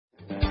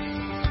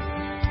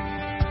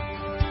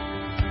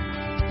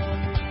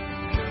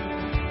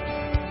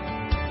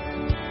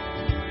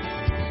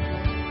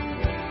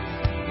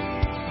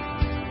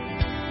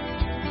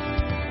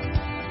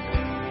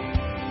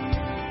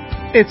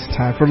It's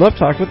time for Love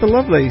Talk with the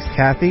Love Ladies,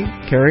 Kathy,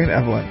 Carrie, and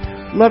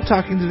Evelyn. Love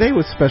Talking today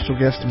with special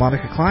guest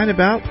Monica Klein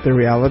about the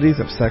realities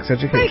of sex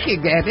education. Thank you,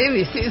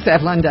 Gabby. This is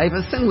Evelyn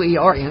Davison. We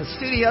are in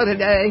studio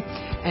today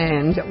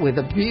and with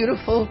the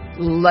beautiful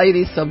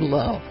Ladies of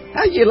Love.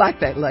 How you like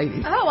that,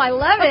 ladies? Oh, I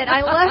love it. I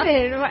love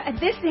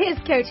it. This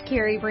is Coach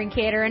Carrie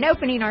Brinkater, and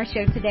opening our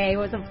show today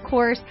was, of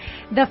course,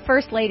 the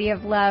First Lady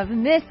of Love,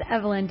 Miss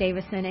Evelyn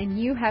Davison, and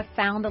you have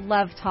found the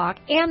Love Talk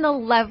and the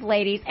Love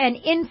Ladies, and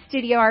in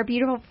studio our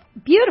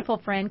beautiful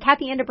friend,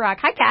 Kathy Endebrock.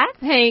 Hi, Kat.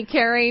 Hey,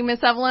 Carrie, Miss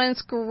Evelyn.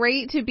 It's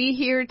great to be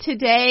here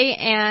today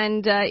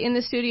and in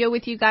the studio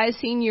with you guys,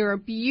 seeing your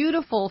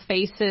beautiful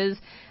faces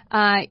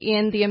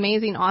in the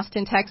amazing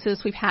Austin,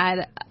 Texas. We've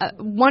had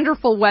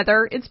wonderful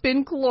weather. It's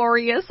been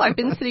glorious. I've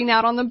been sitting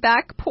out on the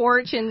back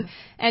porch and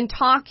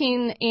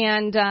talking.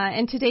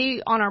 And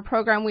today on our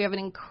program, we have an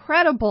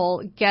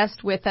incredible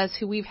guest with us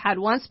who we've had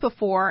once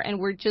before, and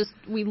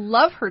we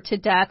love her to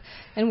death,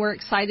 and we're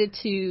excited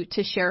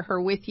to share her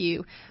with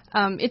you.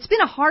 It's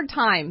been a hard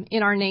time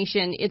in our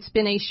nation. It's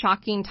been a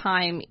shocking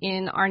time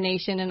in our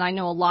nation, and I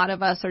know a lot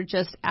of us are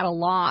just at a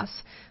loss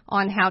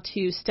on how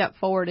to step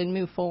forward and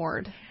move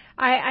forward.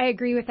 I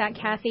agree with that,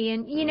 Kathy.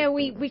 And, you know,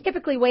 we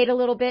typically wait a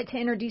little bit to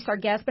introduce our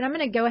guest, but I'm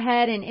going to go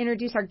ahead and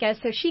introduce our guest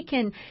so she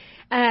can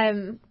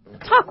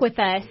talk with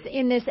us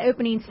in this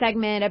opening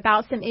segment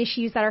about some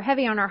issues that are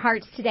heavy on our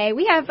hearts today.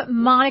 We have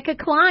Monica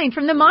Klein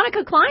from the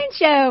Monica Klein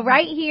Show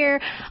right here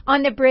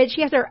on the bridge.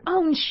 She has her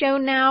own show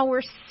now.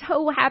 We're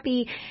so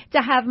happy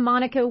to have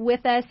Monica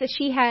with us.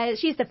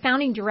 She's the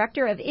founding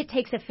director of It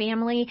Takes a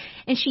Family,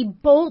 and she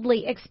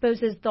boldly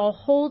exposes the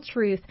whole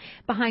truth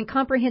behind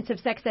comprehensive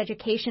sex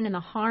education and the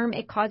harm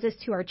it causes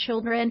to our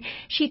children.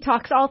 She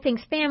talks all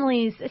things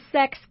families,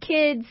 sex,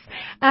 kids,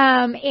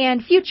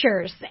 and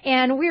futures.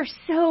 And we're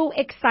so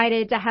excited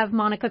to have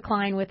Monica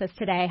Klein with us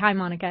today. Hi,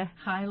 Monica.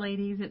 Hi,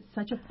 ladies. It's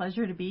such a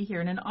pleasure to be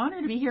here and an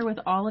honor to be here with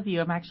all of you.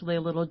 I'm actually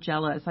a little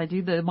jealous. I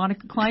do the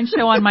Monica Klein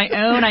Show on my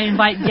own. I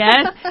invite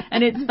guests,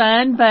 and it's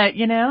fun. But,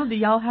 you know,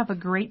 y'all have a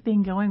great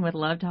thing going with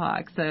Love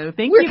Talk. So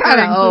thank you for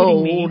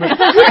including me.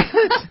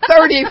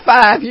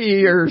 35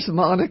 years,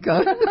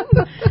 Monica.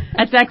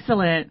 That's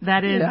excellent.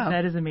 That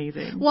is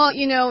amazing. Well,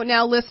 you know,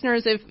 now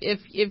listeners,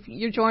 if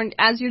you're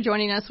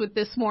joining us with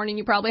this morning,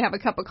 you probably have a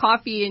cup of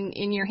coffee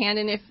in your hand,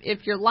 and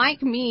if you're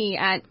like me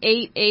at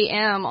 8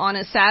 a.m. on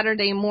a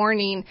Saturday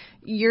morning,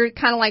 you're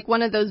kind of like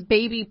one of those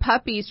baby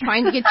puppies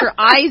trying to get your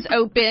eyes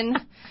open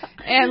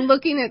and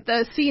looking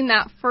at seeing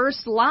that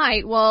first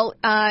light. Well,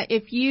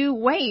 if you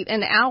wait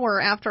an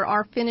hour after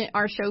our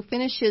show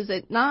finishes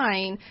at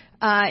 9,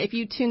 if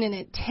you tune in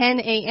at 10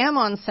 a.m.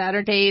 on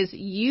Saturdays,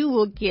 you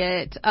will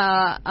get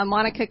a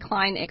Monica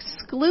Klein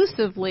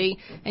exclusively,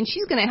 and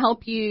she's going to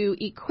help you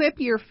equip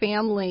your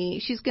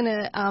family. She's going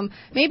to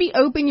maybe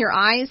open your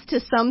eyes to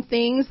some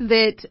things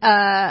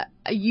that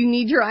you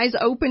need your eyes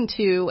open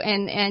to,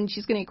 and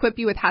she's going to equip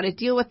you with how to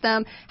deal with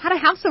them, how to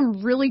have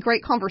some really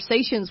great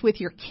conversations with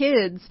your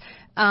kids,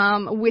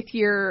 with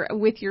your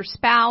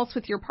spouse,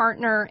 with your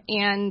partner,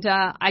 and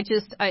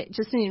just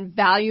an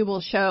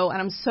invaluable show,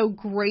 and I'm so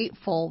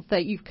grateful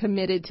that you've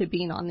committed to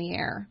being on the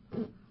air.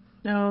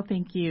 Oh,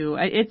 thank you.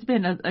 It's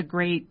been a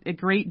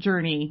great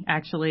journey,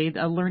 actually,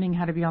 learning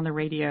how to be on the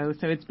radio.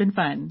 So it's been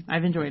fun.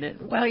 I've enjoyed it.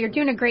 Well, you're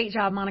doing a great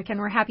job, Monica, and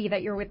we're happy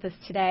that you're with us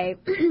today.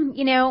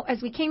 You know,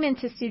 as we came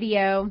into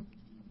studio,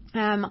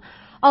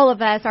 all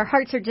of us, our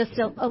hearts are just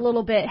a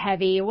little bit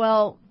heavy.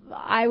 Well,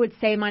 I would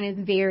say mine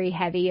is very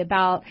heavy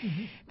about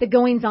the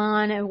goings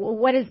on,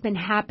 what has been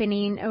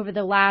happening over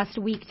the last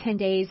week, 10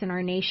 days in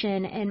our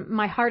nation. And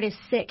my heart is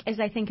sick as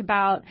I think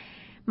about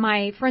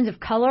my friends of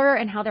color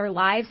and how their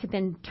lives have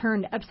been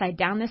turned upside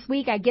down this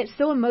week. I get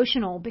so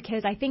emotional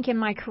because I think in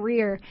my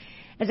career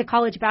as a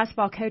college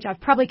basketball coach,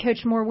 I've probably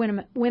coached more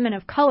women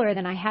of color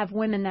than I have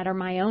women that are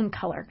my own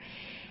color.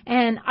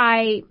 And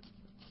I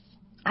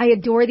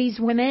adore these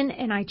women,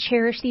 and I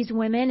cherish these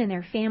women and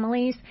their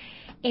families.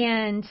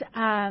 And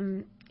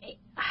I'm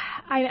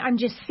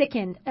just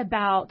sickened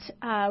about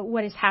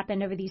what has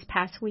happened over these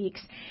past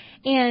weeks.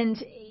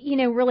 And, you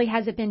know, really,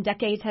 has it been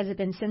decades? Has it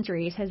been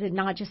centuries? Has it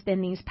not just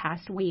been these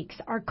past weeks?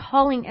 Our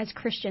calling as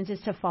Christians is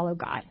to follow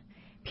God,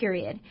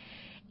 period.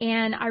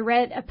 And I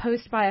read a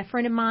post by a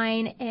friend of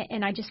mine,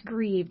 and I just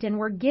grieved. And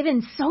we're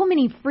given so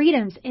many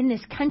freedoms in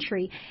this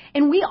country,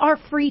 and we are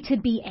free to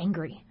be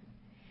angry.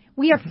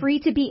 We are free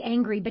to be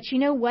angry. But you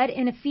know what?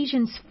 In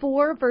Ephesians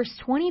 4, verse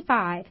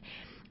 25,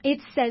 it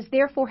says,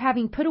 therefore,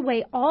 having put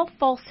away all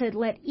falsehood,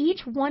 let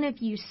each one of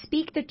you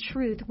speak the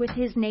truth with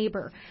his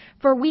neighbor.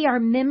 For we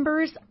are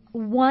members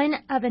one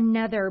of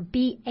another.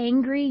 Be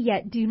angry,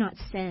 yet do not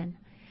sin.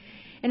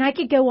 And I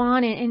could go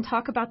on and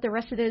talk about the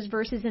rest of those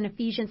verses in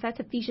Ephesians. That's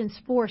Ephesians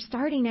 4,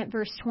 starting at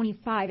verse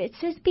 25. It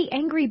says, be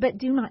angry, but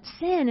do not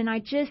sin. And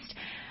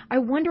I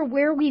wonder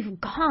where we've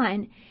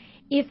gone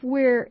if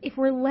we're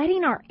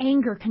letting our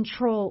anger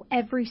control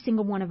every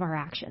single one of our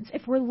actions,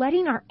 if we're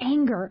letting our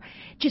anger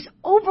just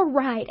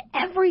override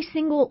every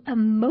single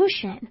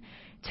emotion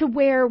to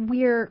where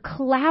we're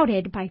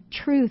clouded by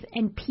truth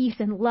and peace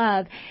and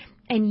love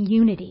and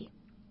unity.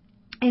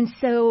 And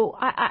so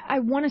I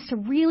want us to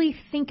really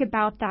think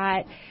about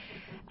that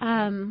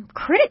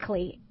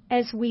critically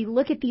as we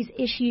look at these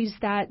issues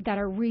that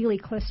are really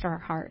close to our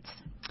hearts.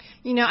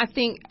 You know, I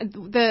think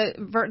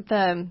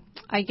the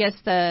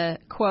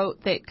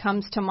quote that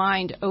comes to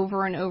mind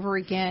over and over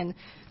again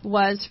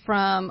was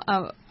from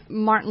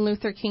Martin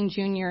Luther King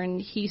Jr.,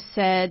 and he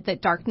said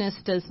that darkness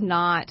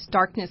cannot,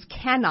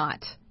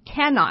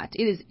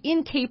 it is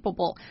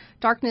incapable.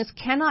 Darkness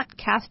cannot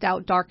cast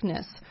out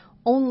darkness.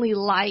 Only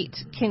light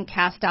can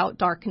cast out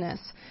darkness.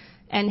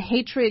 And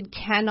hatred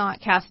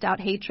cannot cast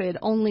out hatred.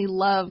 Only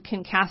love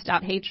can cast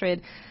out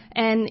hatred.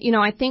 And, you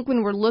know, I think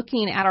when we're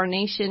looking at our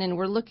nation and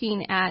we're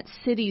looking at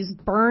cities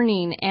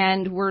burning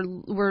and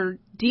we're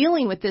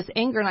dealing with this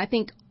anger, and I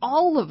think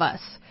all of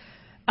us,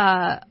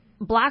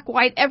 black,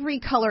 white,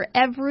 every color,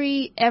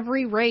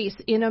 every race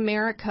in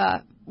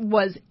America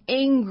was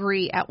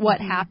angry at what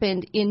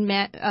happened in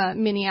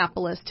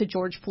Minneapolis to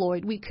George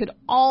Floyd. We could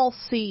all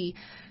see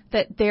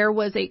that there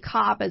was a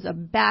cop as a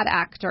bad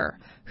actor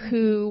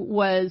who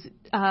was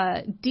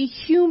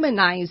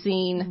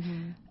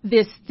dehumanizing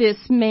this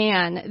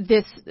man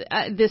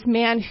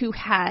who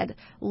had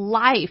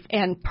life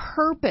and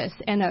purpose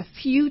and a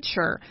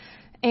future.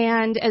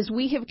 And as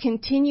we have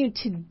continued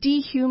to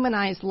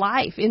dehumanize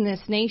life in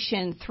this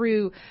nation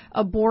through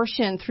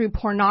abortion, through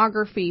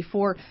pornography,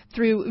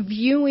 through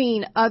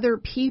viewing other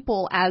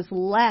people as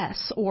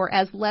less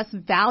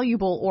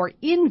valuable or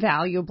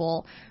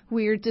invaluable,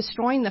 we're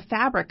destroying the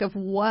fabric of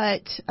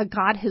what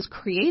God has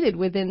created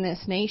within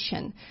this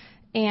nation.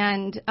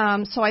 And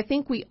so I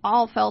think we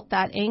all felt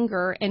that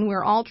anger, and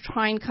we're all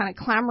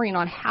clamoring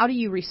on how do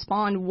you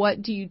respond,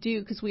 what do you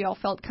do, because we all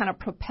felt kind of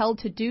propelled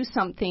to do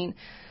something.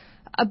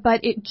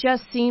 But it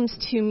just seems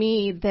to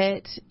me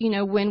that, you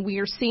know, when we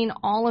are seeing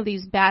all of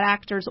these bad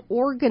actors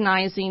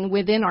organizing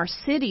within our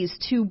cities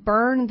to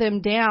burn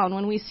them down,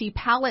 when we see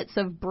pallets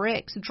of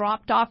bricks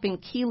dropped off in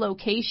key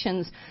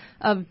locations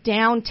of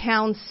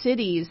downtown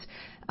cities,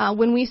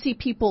 when we see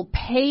people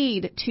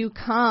paid to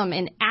come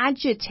and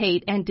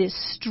agitate and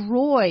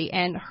destroy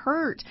and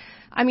hurt,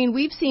 I mean,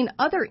 we've seen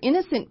other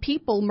innocent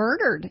people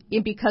murdered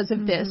because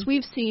of this.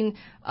 We've seen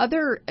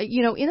other,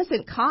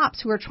 innocent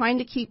cops who are trying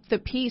to keep the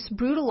peace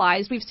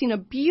brutalized. We've seen a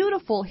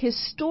beautiful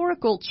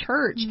historical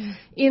church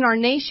in our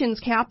nation's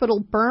capital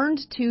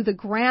burned to the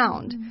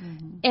ground.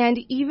 And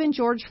even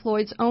George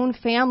Floyd's own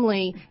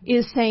family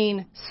is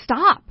saying,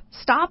 stop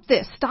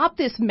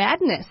this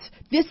madness.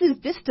 This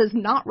does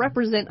not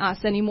represent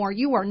us anymore.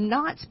 You are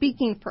not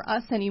speaking for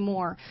us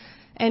anymore.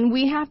 And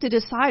we have to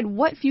decide,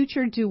 what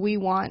future do we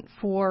want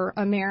for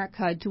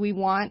America? Do we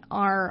want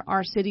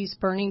our cities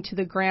burning to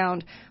the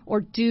ground, or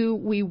do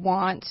we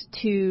want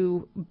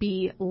to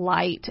be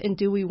light, and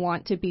do we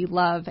want to be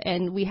love?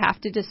 And we have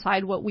to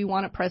decide what we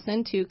want to press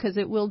into, because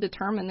it will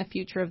determine the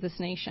future of this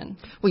nation.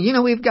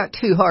 Well, we've got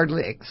two hard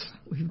licks.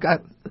 We've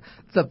got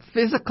the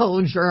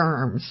physical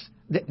germs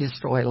that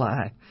destroy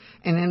life,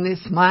 and in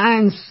this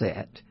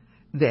mindset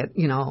that,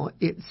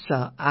 it's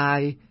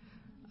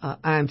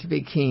I'm to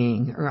be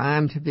king, or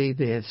I'm to be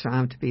this, or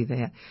I'm to be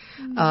that.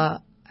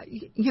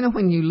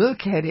 When you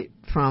look at it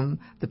from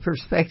the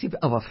perspective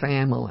of a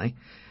family,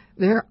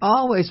 there are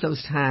always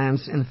those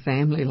times in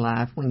family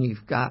life when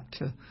you've got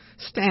to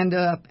stand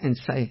up and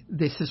say,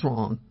 this is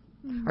wrong,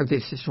 or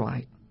this is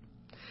right.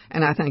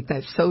 And I think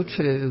that's so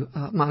true,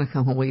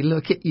 Monica, when we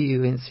look at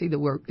you and see the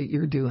work that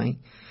you're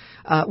doing.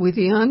 With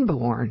the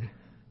unborn,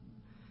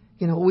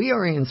 we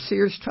are in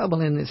serious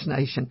trouble in this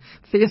nation,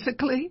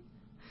 physically,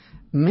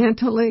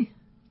 mentally,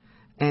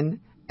 and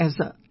it's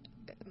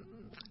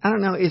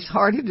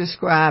hard to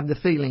describe the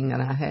feeling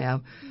that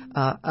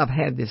I've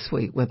had this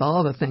week with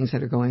all the things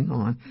that are going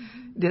on.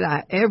 Did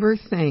I ever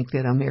think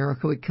that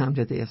America would come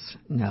to this?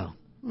 No.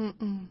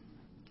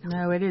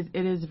 No, it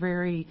is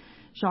very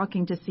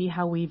shocking to see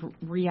how we've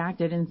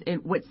reacted in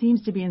what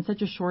seems to be in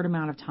such a short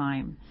amount of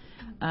time.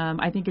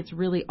 I think it's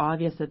really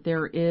obvious that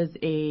there is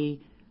a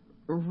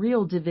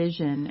real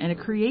division and a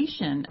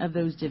creation of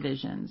those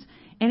divisions.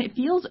 And it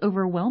feels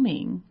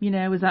overwhelming,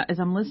 as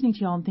I'm listening to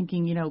y'all, I'm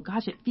thinking,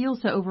 gosh, it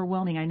feels so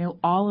overwhelming. I know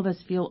all of us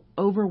feel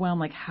overwhelmed.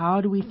 Like, how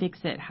do we fix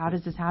it? How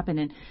does this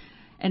happen?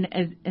 And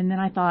then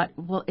I thought,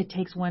 well, it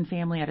takes one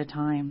family at a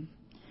time.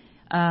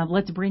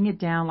 Let's bring it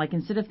down. Like,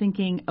 instead of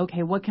thinking,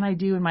 okay, what can I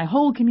do in my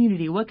whole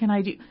community? What can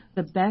I do?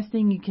 The best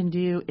thing you can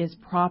do is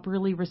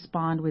properly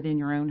respond within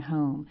your own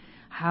home.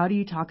 How do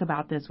you talk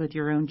about this with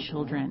your own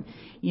children?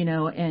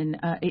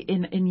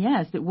 And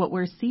yes, that what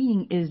we're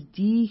seeing is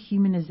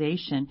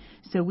dehumanization.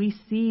 So we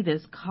see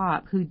this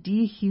cop who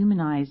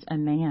dehumanized a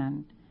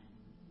man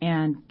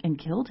and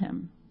killed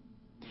him.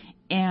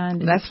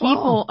 And that's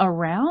people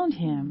around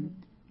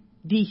him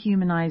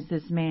dehumanized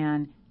this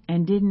man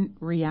and didn't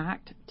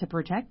react to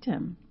protect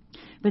him.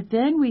 But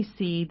then we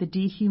see the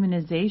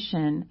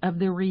dehumanization of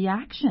the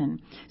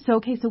reaction.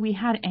 So we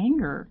had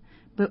anger,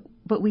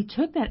 but we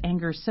took that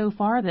anger so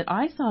far that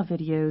I saw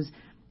videos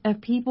of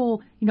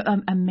people,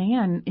 a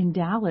man in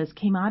Dallas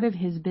came out of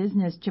his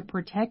business to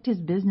protect his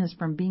business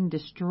from being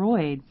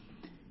destroyed,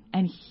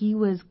 and he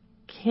was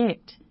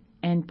kicked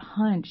and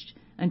punched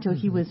until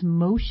he was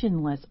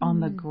motionless on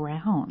the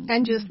ground.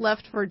 And just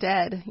left for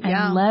dead.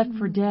 And left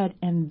for dead.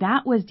 And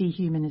that was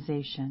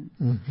dehumanization.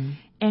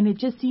 And it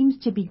just seems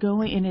to be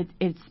going, and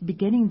it's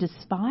beginning to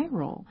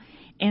spiral.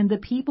 And the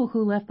people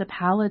who left the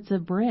pallets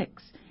of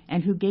bricks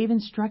and who gave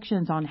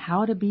instructions on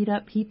how to beat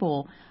up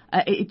people,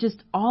 it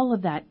just, all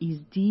of that is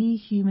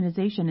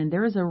dehumanization. And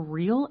there is a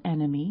real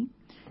enemy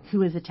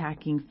who is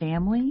attacking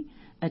family,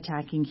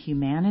 attacking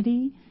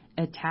humanity,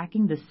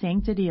 attacking the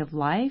sanctity of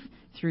life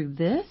through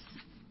this,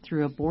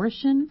 through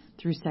abortion,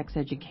 through sex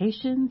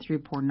education, through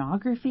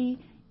pornography.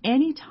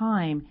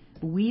 Anytime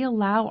we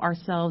allow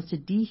ourselves to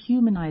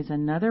dehumanize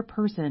another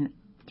person,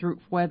 through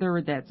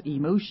whether that's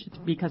emotion,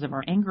 because of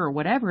our anger or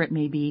whatever it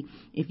may be,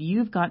 if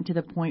you've gotten to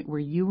the point where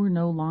you are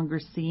no longer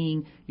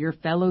seeing your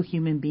fellow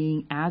human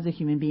being as a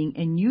human being,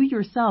 and you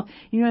yourself,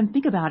 and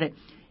think about it,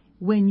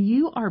 when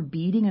you are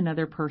beating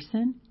another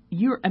person,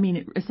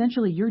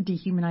 essentially you're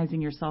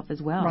dehumanizing yourself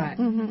as well. Right.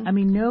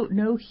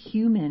 No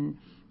human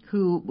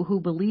who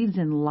believes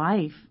in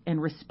life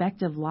and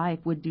respect of life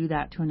would do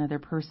that to another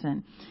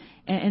person.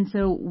 And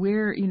so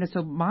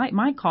so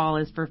my call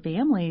is for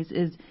families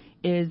is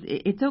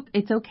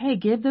it's okay.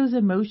 Give those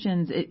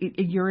emotions.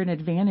 You're an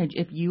advantage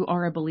if you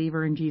are a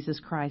believer in Jesus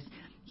Christ.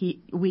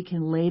 We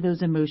can lay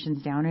those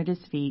emotions down at his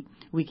feet.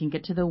 We can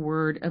get to the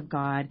word of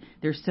God.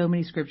 There's so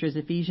many scriptures.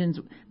 Ephesians,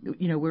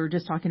 we were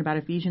just talking about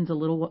Ephesians a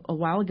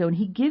while ago, and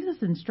he gives us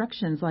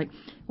instructions like,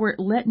 where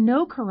let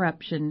no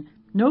corrupting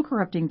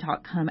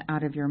talk come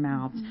out of your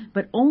mouths,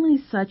 but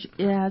only such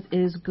as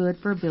is good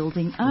for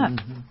building up.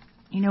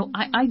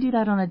 I do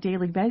that on a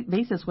daily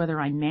basis, whether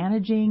I'm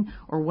managing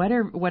or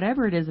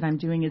whatever it is that I'm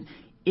doing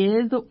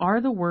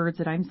are the words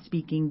that I'm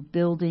speaking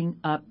building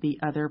up the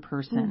other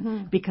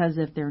person? Because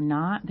if they're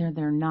not,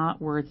 they're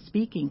not worth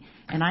speaking.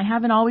 And I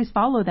haven't always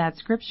followed that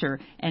scripture.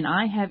 And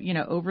I have,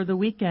 over the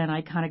weekend,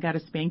 I kind of got a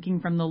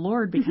spanking from the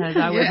Lord because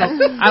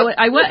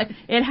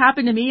it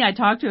happened to me. I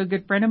talked to a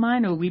good friend of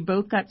mine, and we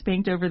both got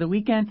spanked over the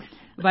weekend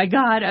by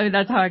God.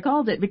 That's how I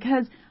called it,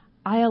 because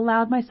I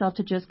allowed myself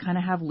to just kind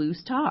of have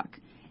loose talk.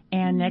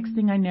 And next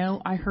thing I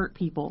know, I hurt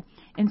people.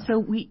 And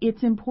so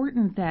it's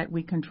important that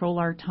we control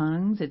our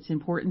tongues. It's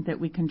important that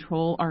we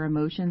control our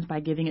emotions by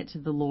giving it to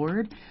the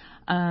Lord.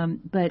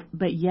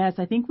 But yes,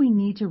 I think we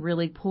need to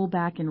really pull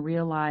back and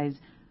realize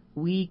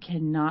we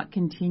cannot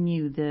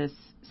continue this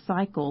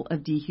cycle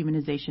of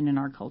dehumanization in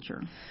our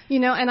culture.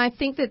 And I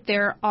think that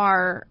there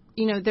are,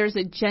 there's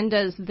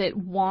agendas that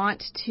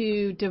want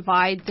to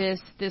divide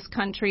this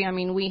country.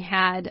 We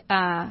had,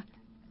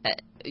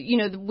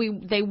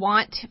 they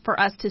want for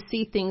us to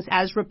see things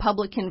as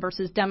Republican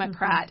versus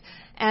Democrat,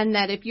 and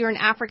that if you're an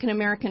African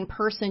American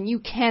person, you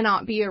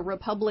cannot be a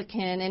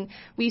Republican. And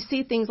we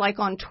see things like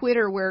on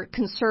Twitter where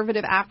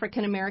conservative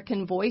African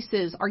American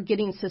voices are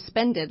getting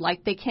suspended,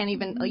 like they can't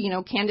even,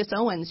 Candace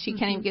Owens, she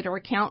can't even get her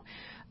account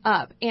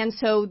up. And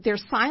so they're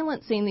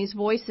silencing these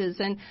voices.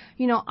 And,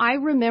 I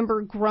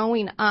remember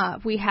growing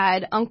up, we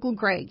had Uncle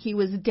Greg. He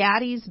was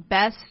Daddy's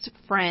best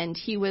friend.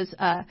 He was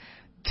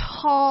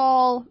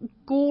tall,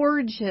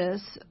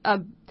 gorgeous,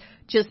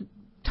 just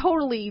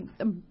totally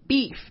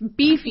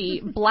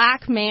beefy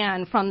black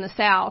man from the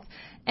South.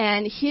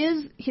 And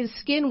his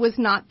skin was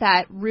not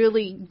that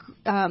really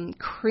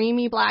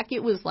creamy black.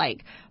 It was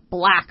like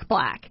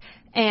black.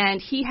 And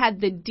he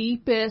had the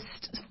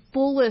deepest,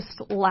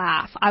 fullest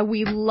laugh.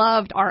 We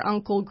loved our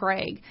Uncle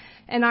Greg.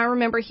 And I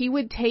remember he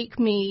would take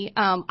me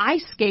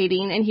ice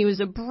skating, and he was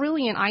a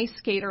brilliant ice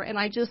skater, and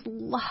I just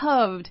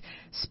loved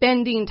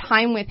spending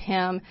time with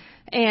him.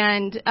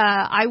 And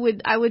I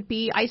would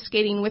be ice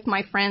skating with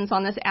my friends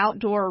on this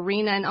outdoor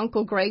arena, and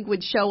Uncle Greg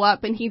would show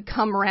up, and he'd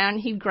come around,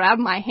 he'd grab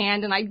my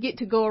hand, and I'd get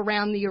to go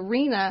around the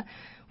arena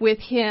with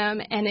him.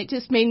 And it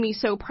just made me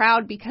so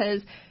proud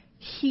because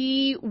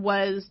he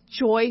was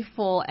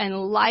joyful and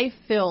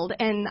life-filled,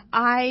 and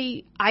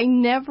I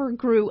never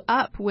grew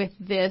up with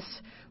this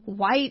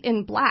white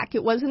and black.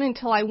 It wasn't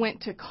until I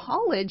went to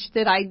college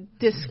that I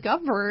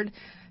discovered,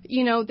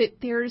 that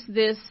there's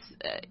this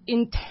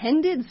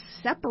intended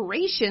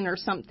separation or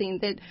something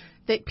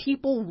that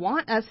people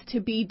want us to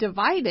be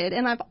divided,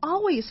 and I've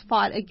always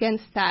fought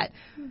against that.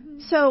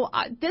 So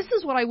this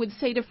is what I would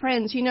say to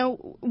friends.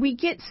 We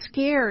get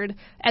scared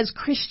as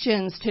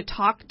Christians to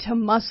talk to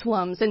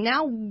Muslims, and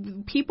now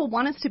people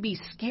want us to be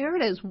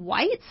scared as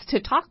whites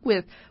to talk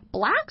with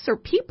blacks or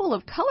people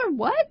of color.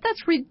 What?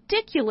 That's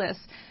ridiculous.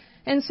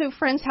 And so,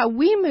 friends, how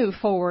we move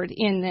forward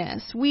in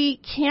this, we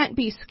can't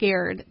be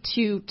scared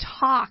to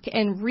talk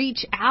and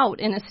reach out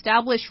and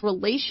establish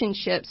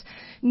relationships.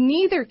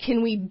 Neither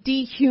can we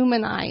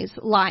dehumanize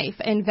life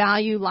and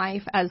value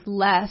life as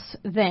less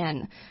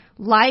than.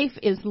 Life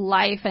is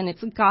life, and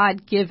it's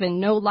God-given.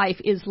 No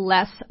life is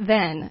less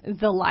than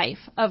the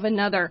life of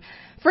another.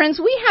 Friends,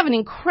 we have an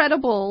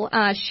incredible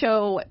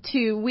show,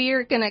 too.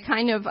 We're going to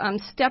kind of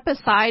step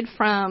aside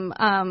from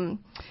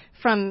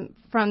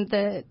from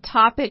the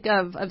topic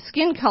of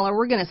skin color,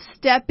 we're going to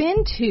step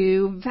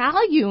into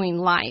valuing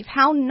life,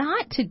 how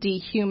not to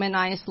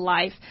dehumanize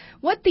life,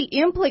 what the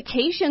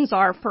implications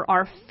are for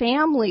our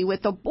family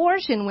with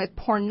abortion, with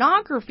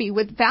pornography,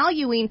 with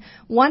valuing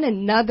one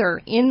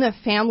another in the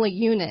family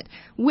unit.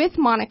 With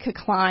Monica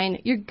Klein.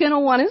 You're going to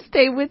want to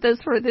stay with us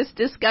for this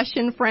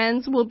discussion,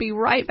 friends. We'll be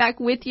right back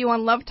with you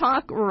on Love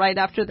Talk right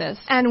after this.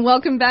 And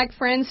welcome back,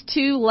 friends,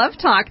 to Love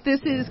Talk. This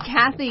is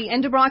Kathy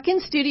Endebrock in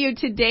studio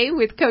today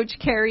with Coach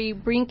Carrie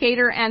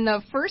Brinkater and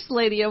the First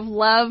Lady of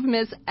Love,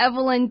 Miss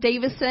Evelyn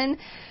Davison.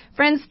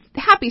 Friends,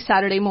 happy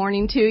Saturday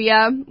morning to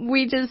you.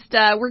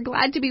 We're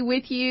glad to be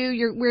with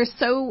you. We're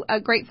so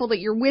grateful that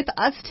you're with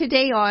us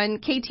today on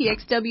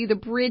KTXW, The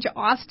Bridge,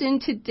 Austin.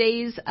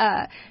 Today's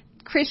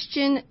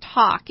Christian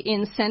Talk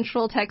in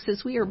Central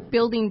Texas. We are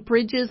building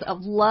bridges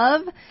of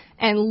love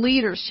and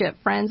leadership,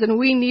 friends, and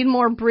we need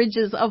more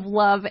bridges of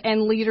love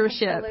and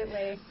leadership.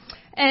 Absolutely.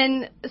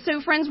 And so,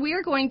 friends, we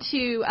are going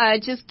to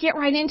just get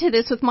right into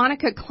this with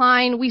Monica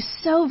Klein. We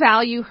so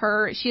value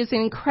her. She has an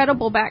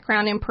incredible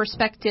background and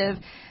perspective.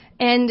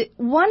 And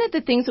one of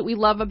the things that we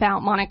love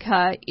about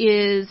Monica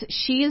is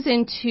she is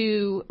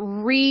into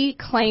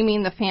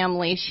reclaiming the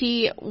family.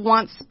 She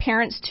wants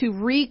parents to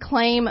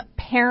reclaim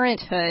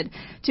parenthood,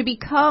 to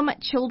become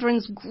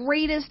children's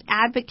greatest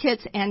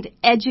advocates and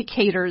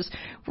educators.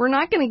 We're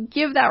not going to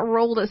give that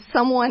role to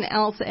someone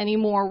else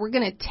anymore. We're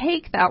going to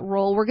take that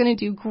role. We're going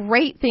to do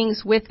great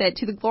things with it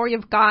to the glory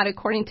of God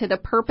according to the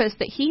purpose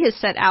that He has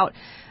set out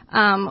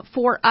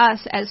for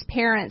us as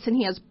parents, and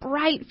He has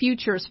bright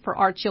futures for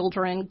our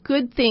children,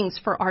 good things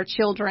for our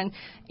children,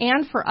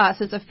 and for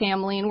us as a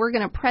family. And we're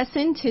going to press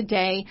in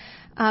today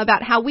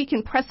about how we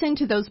can press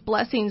into those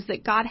blessings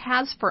that God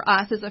has for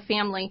us as a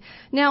family.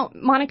 Now,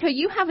 Monica,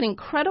 you have an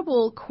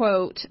incredible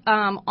quote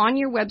on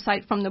your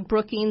website from the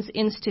Brookings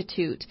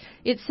Institute.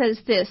 It says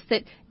this,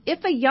 that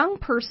if a young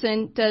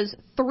person does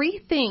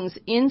 3 things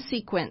in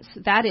sequence,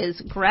 that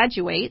is,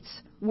 graduates,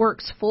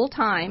 works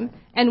full-time,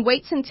 and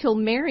waits until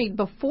married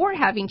before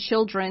having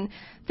children,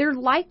 their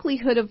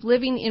likelihood of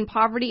living in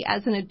poverty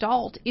as an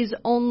adult is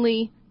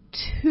only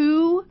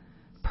 2%.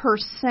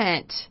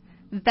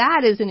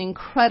 That is an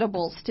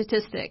incredible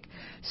statistic.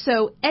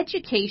 So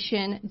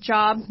education,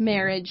 job,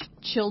 marriage,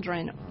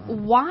 children.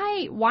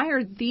 Why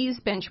are these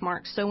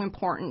benchmarks so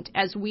important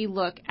as we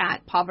look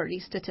at poverty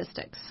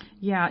statistics?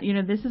 Yeah,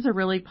 this is a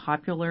really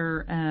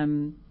popular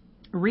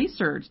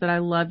research that I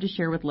love to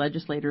share with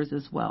legislators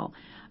as well.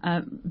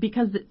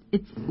 Because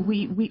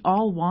we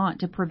all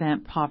want to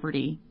prevent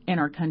poverty in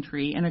our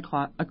country and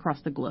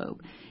across the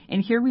globe.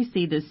 And here we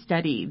see this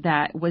study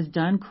that was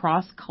done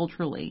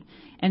cross-culturally.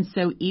 And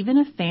so even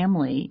a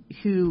family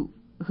who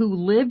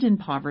lived in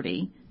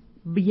poverty,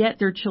 yet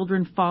their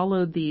children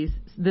followed the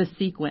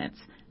sequence,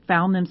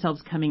 found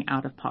themselves coming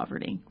out of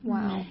poverty.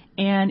 Wow.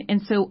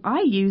 And so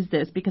I use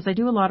this because I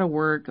do a lot of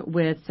work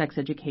with sex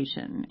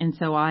education. And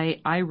so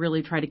I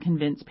really try to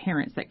convince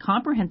parents that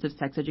comprehensive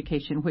sex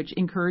education, which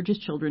encourages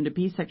children to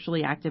be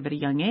sexually active at a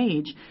young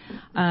age,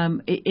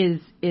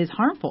 is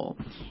harmful.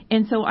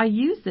 And so I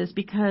use this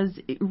because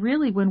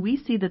really when we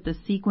see that the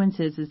sequence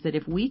is that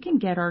if we can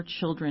get our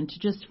children to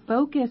just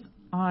focus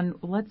on,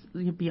 let's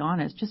be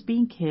honest, just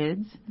being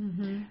kids,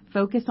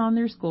 focus on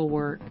their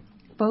schoolwork,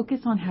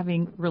 focus on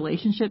having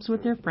relationships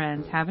with their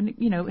friends,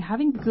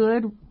 having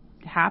good,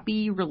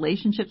 happy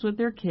relationships with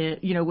their kid,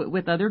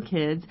 with other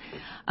kids,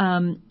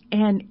 and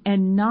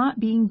not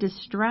being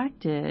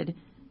distracted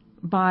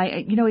by,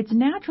 it's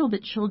natural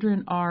that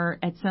children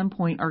at some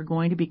point are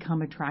going to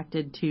become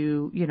attracted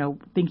to,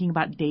 thinking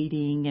about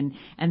dating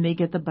and they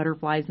get the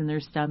butterflies in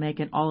their stomach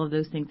and all of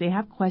those things. They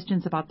have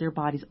questions about their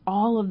bodies.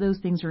 All of those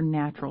things are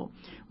natural.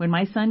 When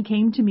my son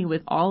came to me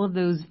with all of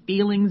those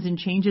feelings and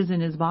changes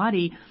in his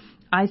body,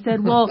 I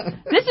said, well,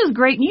 this is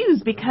great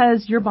news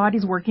because your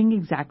body's working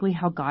exactly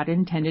how God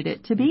intended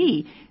it to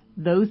be.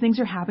 Those things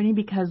are happening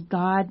because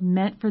God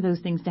meant for those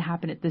things to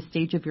happen at this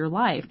stage of your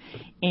life.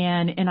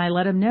 And I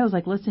let him know, I was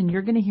like, listen,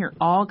 you're going to hear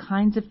all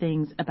kinds of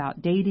things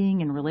about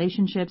dating and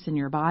relationships and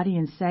your body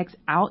and sex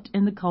out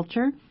in the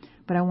culture,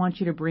 but I want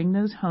you to bring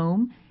those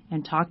home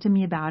and talk to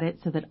me about it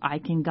so that I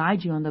can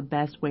guide you on the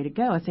best way to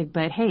go. I say,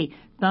 but hey,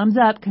 thumbs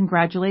up,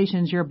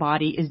 congratulations, your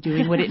body is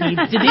doing what it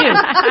needs to do.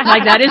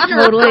 Like that is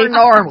totally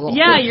normal.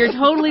 Yeah, you're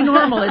totally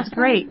normal. It's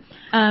great.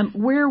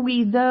 Where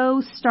we,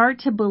 though, start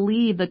to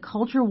believe, the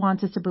culture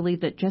wants us to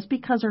believe that just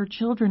because our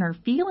children are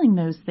feeling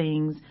those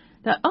things,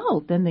 that,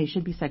 then they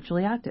should be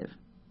sexually active.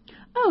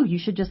 Oh, you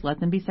should just let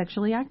them be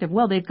sexually active.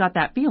 Well, they've got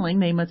that feeling.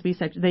 They must be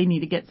they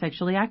need to get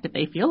sexually active.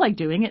 They feel like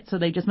doing it, so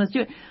they just must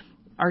do it.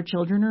 Our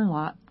children are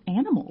not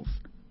animals.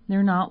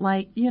 They're not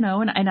like,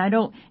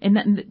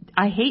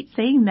 I hate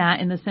saying that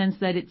in the sense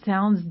that it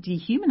sounds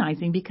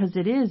dehumanizing because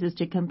it is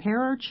to compare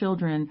our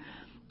children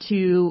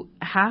to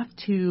have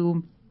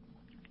to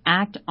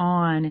act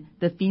on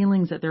the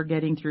feelings that they're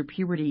getting through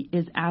puberty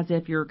is as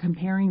if you're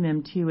comparing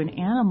them to an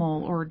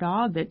animal or a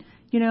dog that,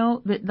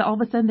 that all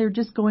of a sudden they're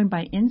just going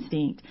by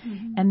instinct.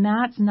 Mm-hmm. And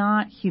that's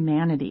not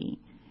humanity.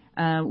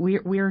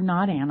 We are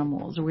not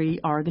animals. We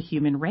are the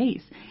human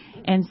race.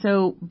 And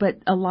so, but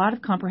a lot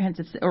of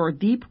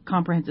deep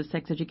comprehensive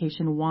sex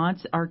education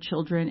wants our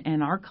children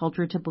and our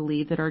culture to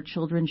believe that our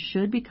children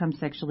should become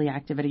sexually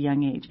active at a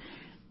young age.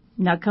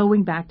 Now,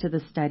 going back to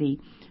the study,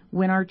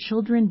 when our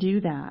children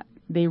do that,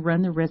 they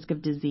run the risk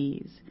of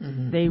disease.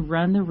 Mm-hmm. They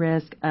run the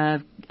risk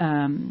of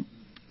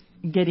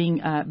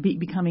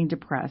becoming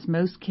depressed.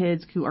 Most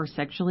kids who are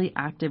sexually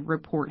active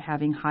report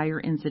having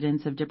higher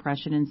incidence of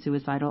depression and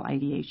suicidal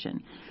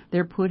ideation.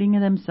 They're putting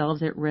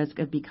themselves at risk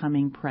of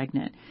becoming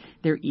pregnant.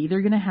 They're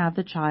either going to have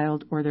the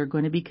child or they're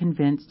going to be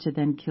convinced to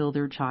then kill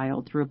their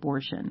child through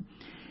abortion.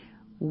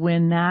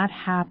 When that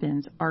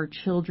happens, our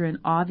children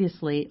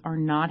obviously are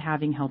not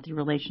having healthy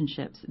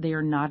relationships. They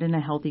are not in a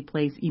healthy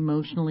place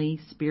emotionally,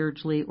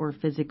 spiritually, or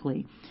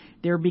physically.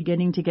 They're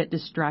beginning to get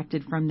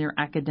distracted from their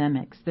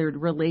academics. Their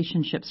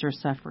relationships are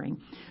suffering.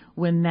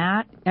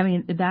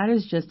 That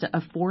is just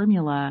a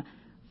formula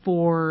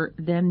for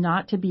them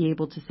not to be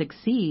able to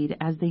succeed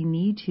as they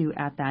need to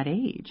at that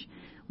age,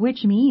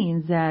 which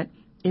means that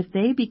if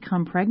they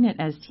become pregnant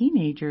as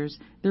teenagers,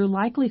 their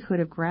likelihood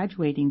of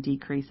graduating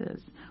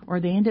decreases, or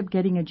they end up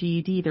getting a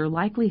GED, their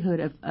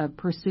likelihood of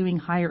pursuing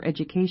higher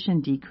education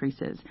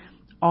decreases,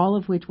 all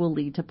of which will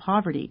lead to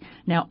poverty.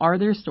 Now, are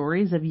there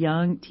stories of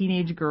young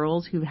teenage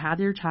girls who had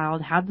their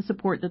child, had the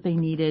support that they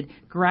needed,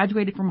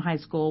 graduated from high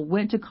school,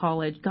 went to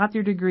college, got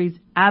their degrees?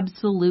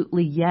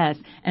 Absolutely, yes.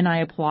 And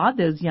I applaud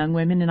those young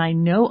women, and I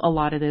know a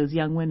lot of those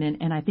young women,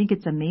 and I think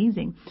it's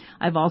amazing.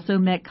 I've also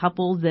met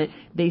couples that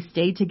they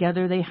stayed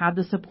together, they had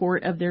the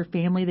support of their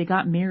family, they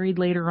got married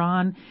later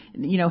on,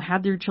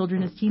 had their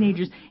children as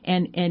teenagers,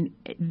 and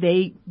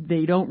they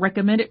don't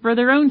recommend it for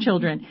their own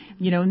children,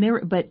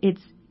 but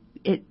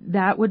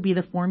that would be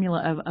the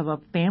formula of a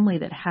family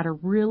that had to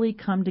really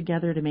come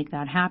together to make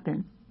that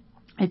happen.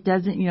 It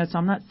doesn't, so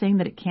I'm not saying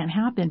that it can't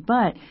happen,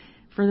 but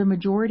for the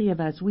majority of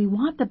us, we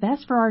want the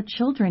best for our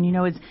children.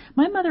 As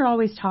my mother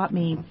always taught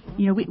me,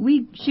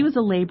 she was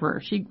a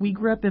laborer. We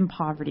grew up in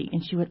poverty,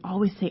 and she would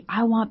always say,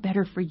 I want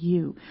better for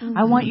you. Mm-hmm.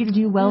 I want you to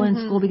do well in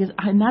school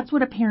and that's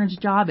what a parent's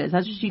job is.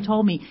 That's what she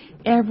told me.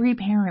 Every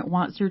parent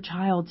wants their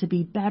child to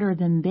be better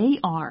than they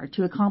are,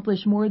 to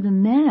accomplish more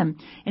than them.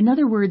 In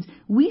other words,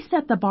 we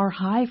set the bar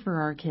high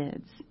for our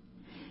kids.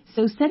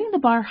 So setting the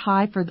bar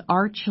high for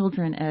our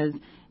children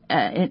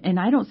and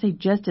I don't say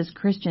just as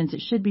Christians, it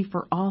should be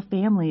for all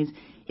families,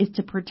 is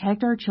to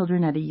protect our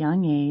children at a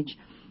young age.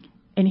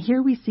 And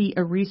here we see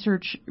a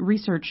research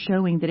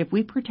showing that if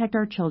we protect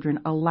our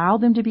children, allow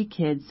them to be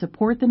kids,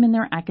 support them in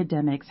their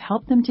academics,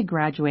 help them to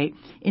graduate,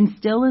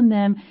 instill in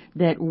them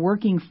that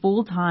working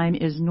full-time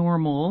is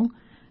normal.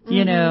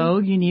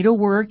 Mm-hmm. You need to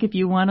work if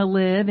you want to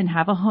live and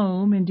have a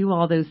home and do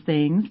all those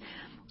things.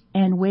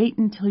 And wait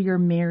until you're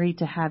married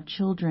to have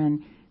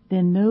children,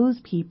 then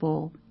those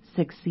people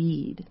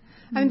succeed.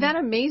 That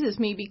amazes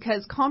me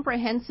because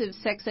comprehensive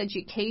sex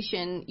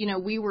education,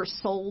 we were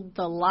sold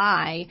the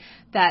lie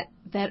that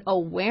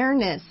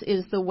awareness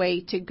is the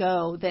way to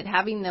go, that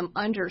having them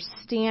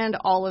understand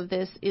all of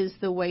this is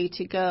the way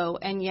to go.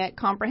 And yet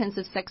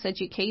comprehensive sex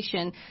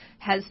education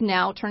has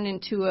now turned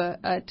into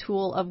a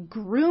tool of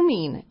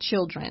grooming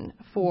children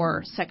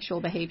for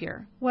sexual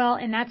behavior. Well,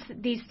 and that's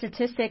these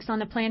statistics on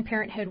the Planned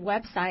Parenthood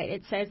website.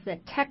 It says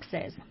that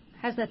Texas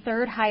has the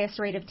third highest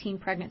rate of teen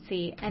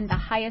pregnancy and the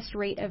highest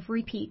rate of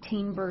repeat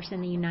teen births in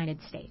the United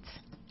States.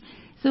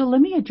 So let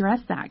me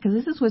address that, because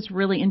this is what's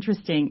really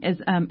interesting.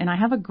 And I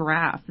have a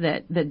graph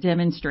that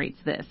demonstrates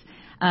this.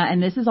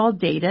 And this is all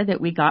data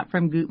that we got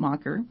from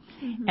Guttmacher,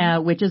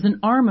 which is an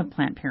arm of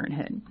Planned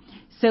Parenthood.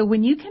 So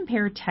when you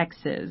compare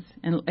Texas,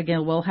 and again,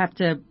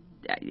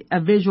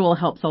 a visual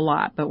helps a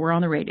lot, but we're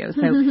on the radio.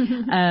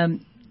 So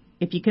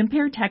if you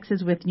compare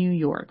Texas with New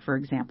York, for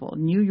example,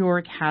 New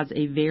York has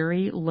a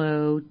very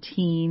low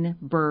teen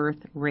birth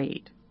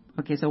rate.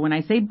 Okay, so when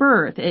I say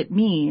birth, it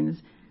means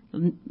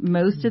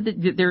most of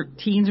their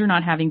teens are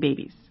not having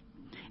babies.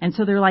 And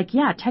so they're like,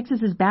 yeah,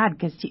 Texas is bad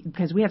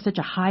because we have such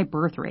a high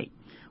birth rate.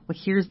 Well,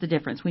 here's the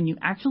difference. When you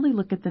actually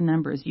look at the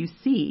numbers, you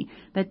see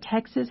that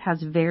Texas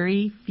has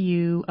very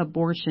few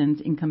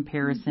abortions in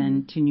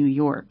comparison to New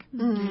York.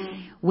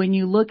 Mm-hmm. When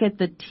you look at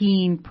the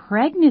teen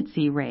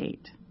pregnancy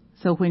rate,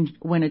 so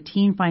when a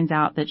teen finds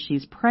out that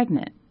she's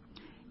pregnant,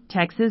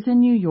 Texas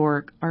and New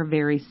York are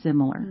very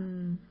similar.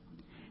 Mm.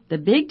 The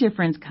big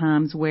difference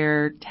comes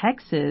where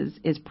Texas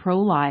is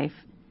pro-life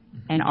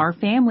and our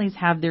families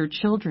have their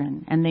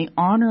children and they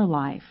honor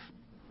life.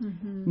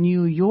 Mm-hmm.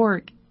 New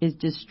York is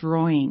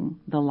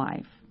destroying the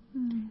life.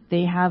 Mm.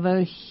 They have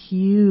a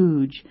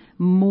huge,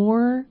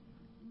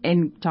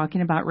 and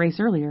talking about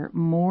race earlier,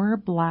 more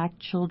black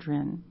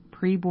children,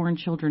 preborn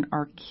children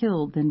are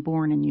killed than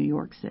born in New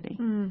York City.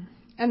 Mm.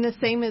 And the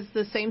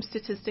same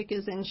statistic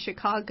is in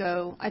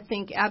Chicago. I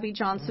think Abby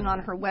Johnson on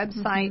her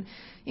website,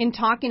 in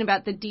talking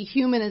about the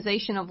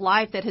dehumanization of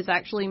life that has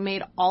actually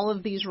made all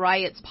of these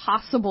riots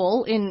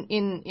possible,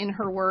 in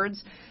her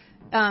words,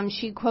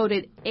 she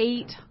quoted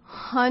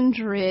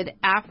 800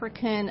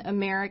 African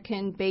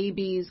American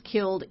babies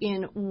killed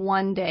in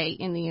one day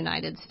in the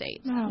United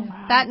States. Oh,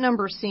 wow. That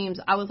number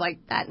I was like,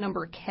 that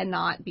number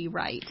cannot be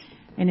right.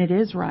 And it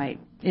is right.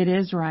 It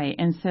is right.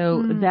 And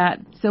so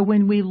so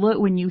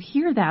when you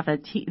hear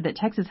that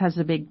Texas has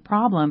a big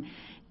problem,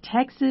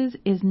 Texas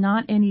is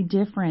not any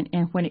different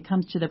when it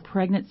comes to the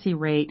pregnancy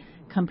rate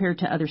compared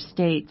to other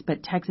states,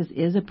 but Texas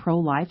is a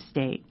pro-life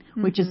state,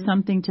 which is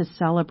something to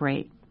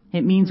celebrate.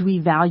 It means we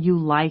value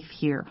life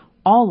here.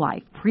 All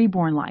life,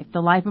 preborn life,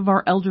 the life of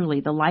our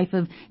elderly, the life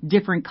of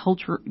different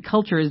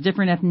cultures,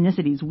 different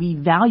ethnicities. We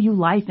value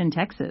life in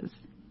Texas.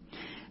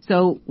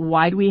 So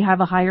why do we have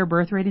a higher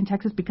birth rate in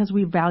Texas? Because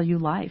we value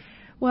life.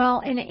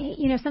 Well, and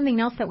something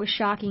else that was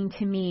shocking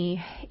to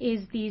me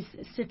is these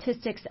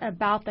statistics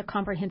about the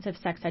comprehensive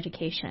sex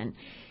education.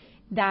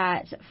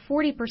 That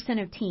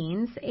 40% of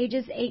teens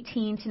ages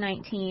 18 to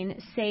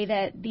 19 say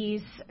that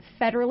these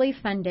federally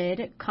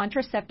funded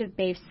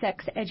contraceptive-based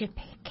sex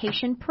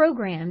education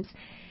programs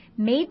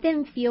made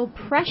them feel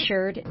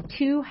pressured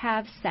to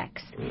have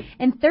sex.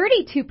 And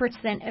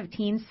 32% of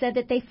teens said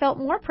that they felt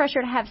more pressure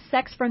to have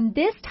sex from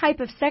this type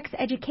of sex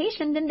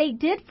education than they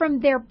did from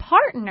their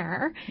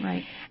partner.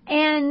 Right.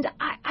 And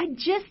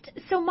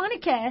so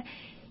Monica,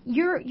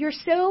 you're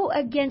so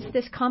against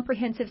this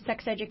comprehensive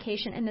sex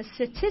education, and the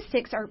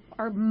statistics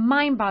are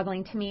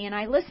mind-boggling to me. And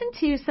I listened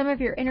to some of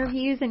your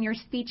interviews and your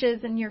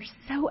speeches, and you're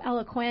so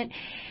eloquent.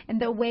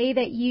 And the way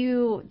that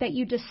you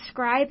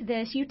describe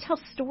this, you tell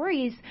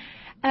stories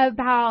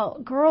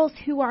about girls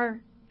who are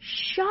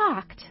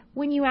shocked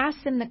when you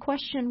ask them the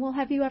question, well,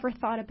 have you ever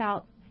thought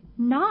about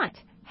not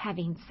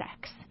having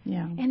sex?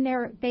 Yeah. And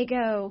they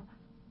go,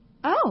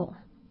 oh,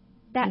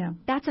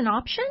 that's an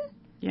option?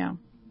 Yeah.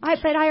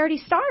 But I already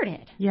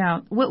started. Yeah.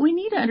 What we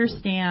need to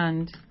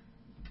understand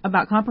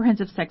about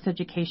comprehensive sex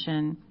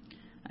education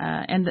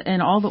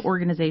and all the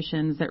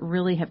organizations that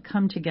really have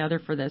come together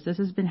for this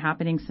has been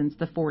happening since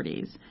the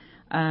 40s.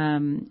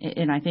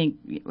 And I think,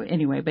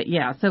 anyway, but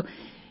yeah. So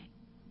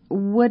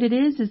what it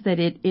is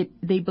that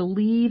they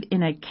believe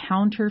in a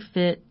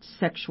counterfeit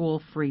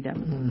sexual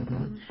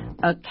freedom,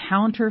 a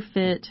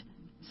counterfeit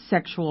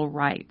sexual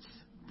rights.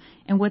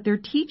 And what they're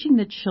teaching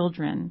the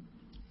children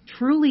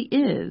truly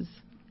is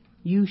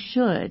you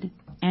should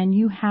and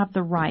you have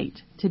the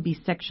right to be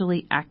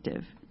sexually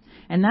active.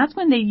 And that's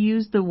when they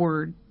use the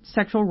word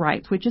sexual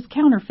rights, which is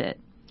counterfeit.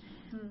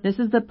 This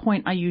is the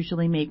point I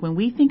usually make. When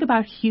we think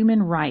about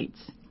human rights,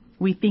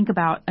 we think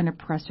about an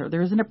oppressor.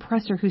 There is an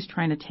oppressor who's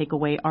trying to take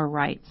away our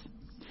rights.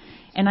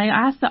 And I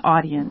ask the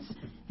audience,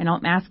 and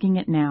I'm asking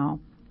it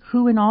now,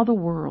 who in all the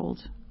world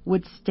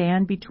would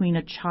stand between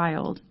a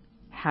child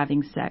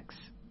having sex?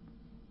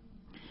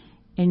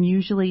 And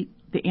usually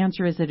the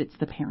answer is that it's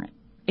the parent.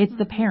 It's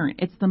the parent.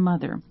 It's the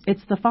mother.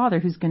 It's the father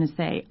who's going to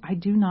say, I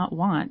do not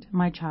want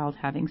my child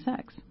having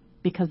sex.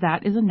 Because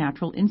that is a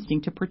natural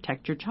instinct to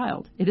protect your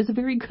child. It is a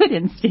very good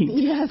instinct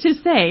to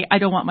say, I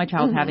don't want my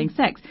child having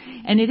sex.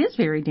 And it is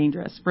very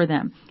dangerous for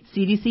them.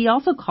 CDC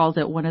also calls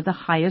it one of the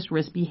highest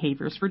risk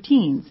behaviors for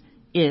teens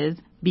is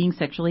being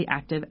sexually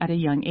active at a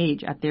young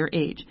age, at their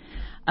age.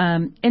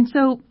 And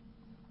so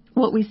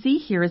what we see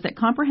here is that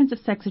comprehensive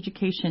sex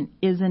education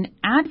is an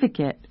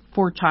advocate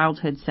for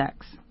childhood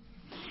sex.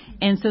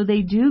 And so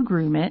they do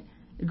groom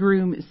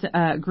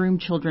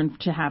children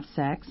to have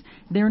sex.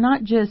 They're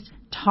not just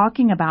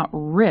talking about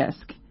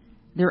risk.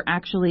 They're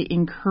actually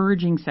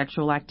encouraging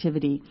sexual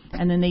activity.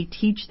 And then they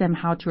teach them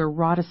how to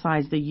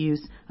eroticize the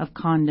use of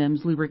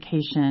condoms,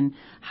 lubrication,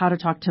 how to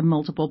talk to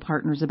multiple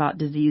partners about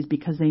disease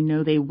because they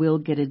know they will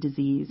get a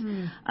disease.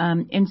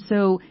 And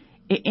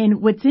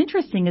what's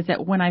interesting is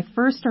that when I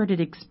first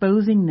started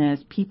exposing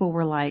this, people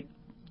were like,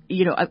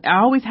 I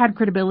always had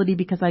credibility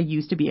because I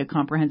used to be a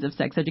comprehensive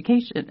sex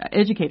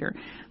educator.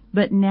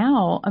 But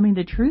now,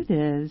 the truth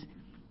is,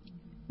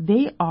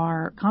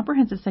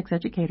 comprehensive sex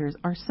educators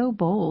are so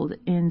bold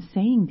in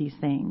saying these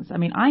things.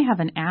 I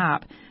have an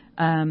app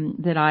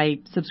that I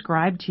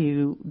subscribe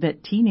to,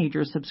 that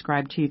teenagers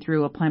subscribe to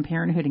through a Planned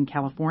Parenthood in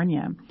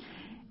California.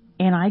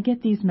 And I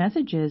get these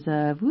messages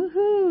of,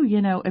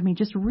 woohoo,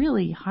 just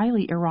really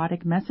highly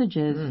erotic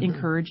messages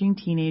encouraging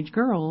teenage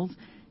girls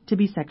to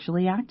be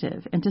sexually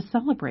active and to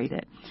celebrate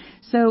it.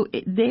 So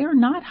they are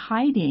not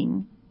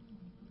hiding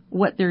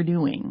what they're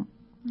doing,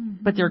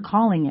 but they're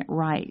calling it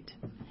right.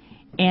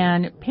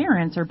 And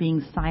parents are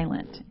being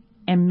silent.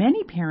 And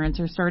many parents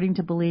are starting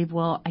to believe,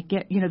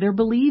 they're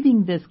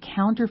believing this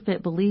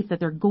counterfeit belief that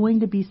they're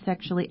going to be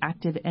sexually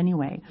active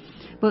anyway.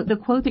 But the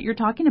quote that you're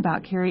talking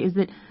about, Carrie, is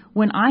that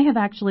when I have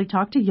actually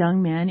talked to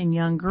young men and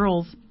young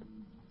girls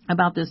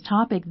about this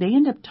topic, they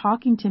end up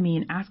talking to me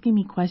and asking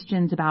me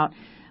questions about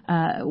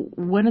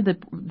one of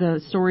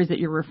the stories that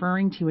you're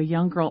referring to. A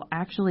young girl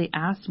actually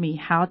asked me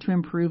how to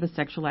improve a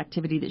sexual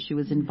activity that she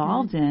was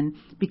involved in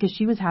because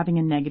she was having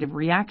a negative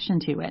reaction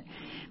to it.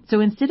 So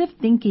instead of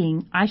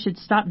thinking I should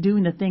stop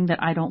doing the thing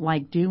that I don't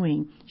like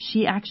doing,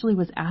 she actually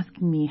was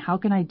asking me, how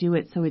can I do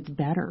it so it's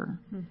better?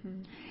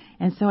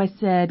 And so I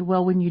said,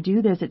 well, when you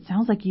do this, it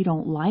sounds like you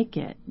don't like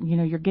it. You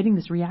know, you're getting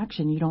this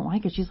reaction. You don't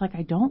like it. She's like,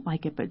 I don't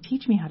like it, but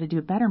teach me how to do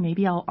it better.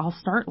 Maybe I'll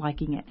start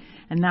liking it.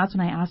 And that's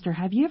when I asked her,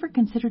 have you ever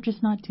considered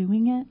just not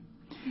doing it?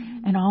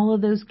 Mm-hmm. And all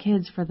of those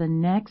kids for the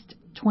next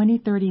 20,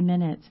 30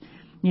 minutes,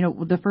 you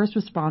know, the first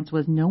response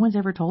was, no one's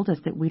ever told us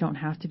that we don't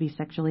have to be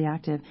sexually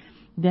active.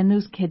 Then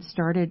those kids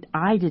started,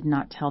 I did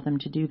not tell them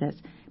to do this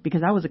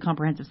because I was a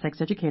comprehensive sex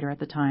educator at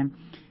the time.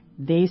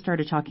 They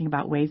started talking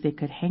about ways they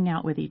could hang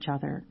out with each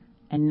other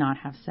and not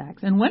have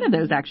sex. And one of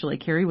those, actually,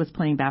 Carrie, was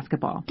playing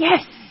basketball.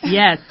 Yes.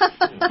 Yes.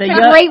 That's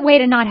a great way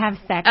to not have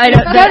sex. I know,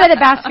 go to the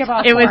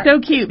basketball It court. was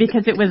so cute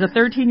because it was a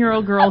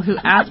 13-year-old girl who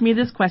asked me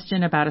this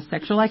question about a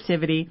sexual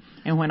activity.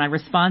 And when I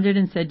responded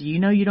and said, you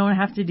know, you don't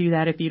have to do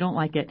that if you don't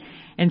like it.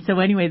 And so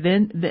anyway,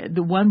 then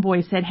the one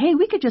boy said, hey,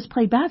 we could just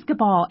play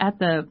basketball at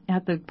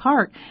the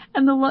park.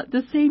 And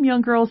the same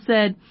young girl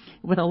said,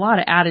 with a lot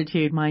of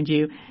attitude, mind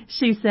you,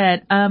 she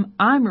said,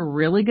 I'm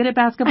really good at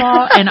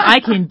basketball and I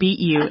can beat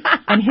you.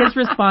 And his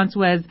response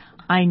was,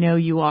 I know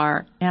you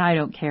are, and I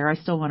don't care. I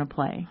still want to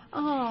play.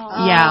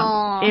 Aww.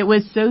 Yeah, it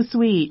was so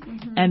sweet.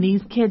 Mm-hmm. And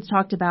these kids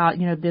talked about,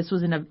 you know, this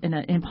was in an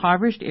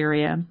impoverished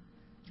area.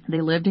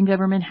 They lived in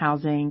government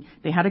housing.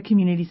 They had a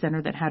community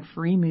center that had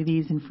free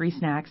movies and free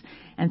snacks.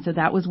 And so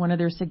that was one of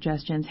their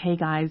suggestions. Hey,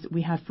 guys,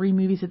 we have free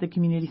movies at the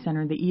community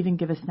center. They even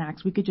give us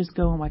snacks. We could just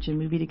go and watch a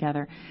movie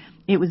together.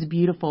 It was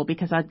beautiful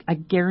because I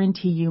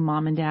guarantee you,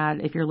 Mom and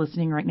Dad, if you're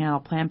listening right now,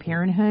 Planned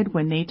Parenthood,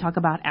 when they talk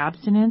about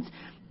abstinence,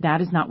 that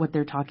is not what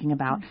they're talking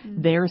about.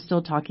 Mm-hmm. They're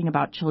still talking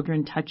about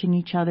children touching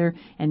each other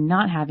and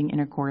not having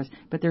intercourse,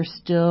 but they're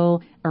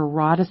still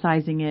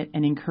eroticizing it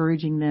and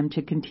encouraging them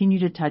to continue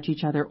to touch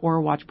each other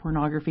or watch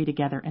pornography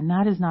together. And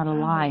that is not a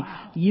lie.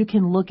 Wow. You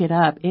can look it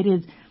up.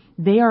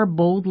 They are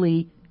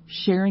boldly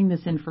sharing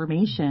this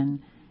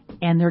information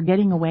and they're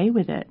getting away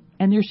with it.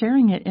 And they're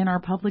sharing it in our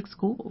public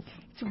schools.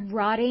 It's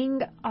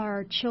rotting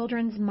our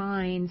children's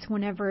minds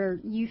whenever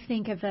you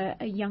think of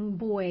a young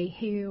boy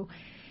who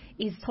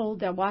is told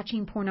that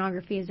watching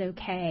pornography is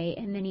okay,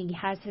 and then he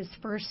has his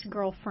first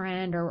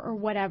girlfriend or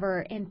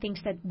whatever and thinks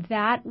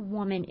that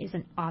woman is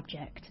an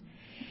object.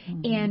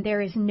 Mm-hmm. And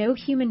there is no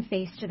human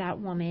face to that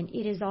woman.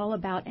 It is all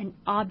about an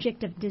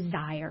object of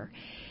desire.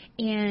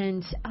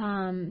 And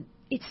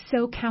it's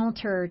so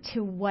counter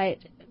to what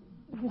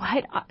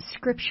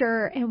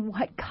Scripture and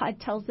what God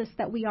tells us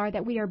that we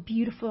are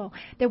beautiful,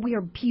 that we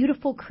are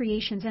beautiful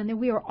creations, and that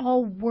we are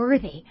all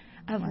worthy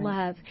of right.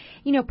 love.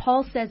 You know,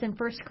 Paul says in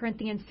 1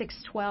 Corinthians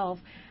 6:12,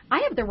 I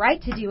have the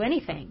right to do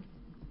anything,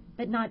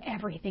 but not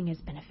everything is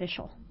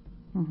beneficial.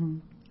 Mm-hmm.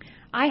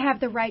 I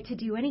have the right to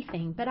do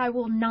anything, but I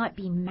will not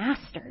be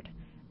mastered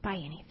by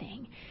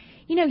anything.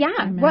 You know,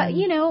 yeah, well,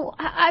 you know,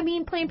 I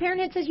mean, Planned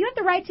Parenthood says you have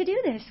the right to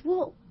do this.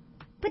 Well,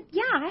 but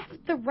yeah, I have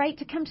the right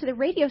to come to the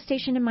radio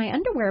station in my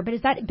underwear, but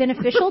is that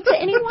beneficial to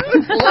anyone?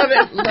 Love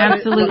it.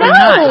 Absolutely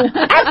not.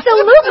 No,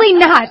 absolutely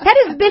not. That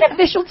is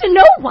beneficial to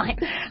no one.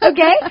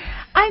 Okay?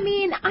 I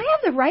mean, I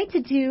have the right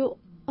to do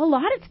a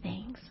lot of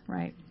things.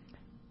 Right.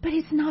 But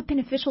it's not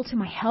beneficial to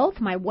my health,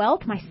 my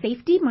wealth, my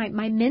safety, my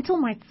mental,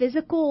 my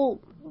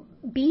physical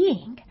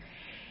being.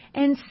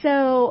 And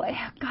so,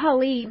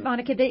 golly,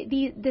 Monica,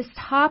 this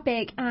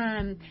topic,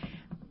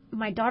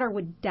 my daughter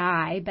would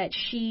die, but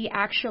she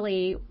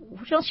actually,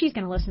 well, she's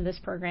going to listen to this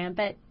program,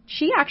 but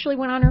she actually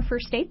went on her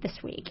first date this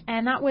week.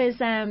 And that was,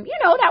 that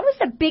was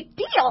a big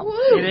deal.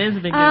 It is a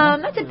big deal.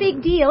 That's a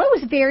big deal.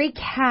 It was very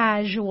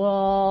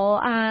casual,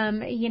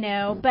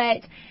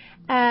 but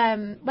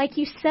like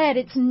you said,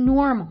 it's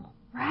normal,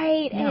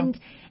 right? Yeah.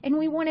 And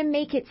we want to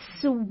make it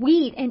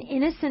sweet and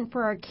innocent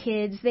for our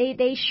kids.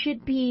 They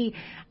should be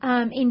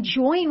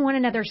enjoying one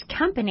another's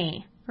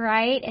company,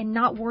 right? And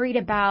not worried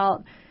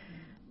about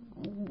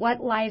what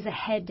lies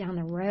ahead down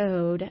the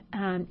road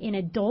in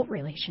adult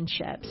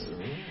relationships.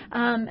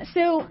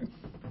 So,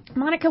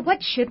 Monica,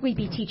 what should we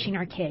be teaching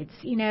our kids?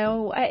 You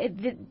know,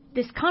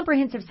 this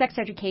comprehensive sex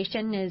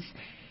education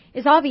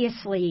is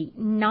obviously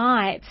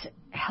not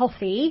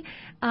healthy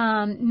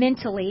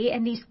mentally,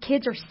 and these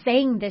kids are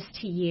saying this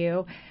to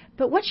you.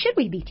 But what should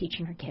we be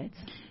teaching our kids?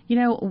 You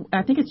know,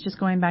 I think it's just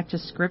going back to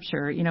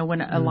Scripture. You know, when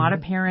a lot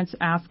of parents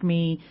ask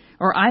me,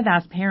 or I've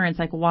asked parents,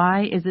 like,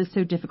 why is this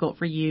so difficult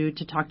for you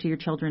to talk to your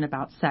children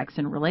about sex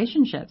and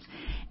relationships?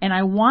 And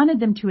I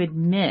wanted them to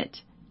admit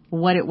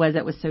what it was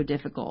that was so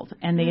difficult.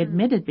 And they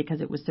admitted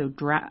because it was so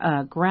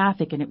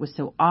graphic and it was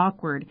so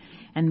awkward.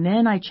 And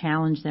then I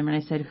challenged them and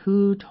I said,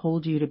 who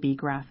told you to be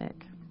graphic?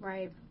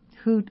 Right.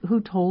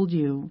 Who told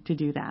you to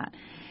do that?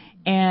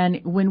 And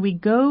when we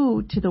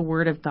go to the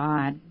Word of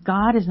God,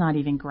 God is not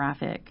even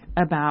graphic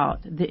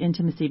about the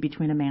intimacy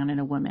between a man and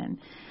a woman.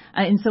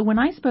 And so when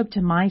I spoke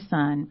to my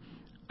son,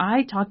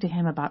 I talked to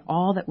him about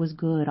all that was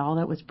good, all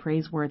that was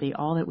praiseworthy,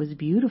 all that was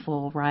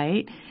beautiful,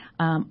 right,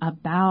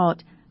 about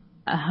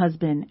a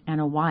husband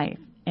and a wife.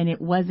 And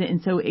it wasn't,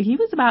 and so he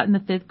was about in the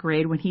 5th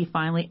grade when he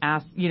finally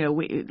asked,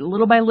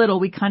 little by little,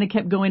 we kind of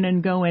kept going,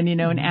 and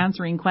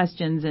answering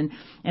questions,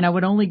 and I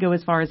would only go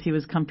as far as he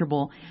was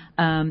comfortable.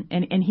 And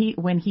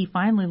when he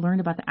finally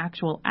learned about the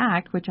actual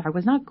act, which I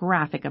was not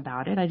graphic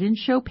about it, I didn't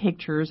show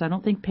pictures. I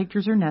don't think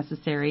pictures are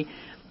necessary.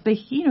 But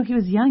he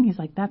was young. He's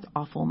like, "That's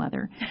awful,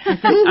 Mother." I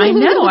said, "I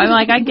know." I'm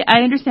like,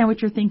 I understand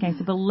what you're thinking. I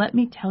said, "But let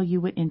me tell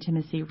you what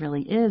intimacy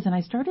really is." And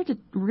I started to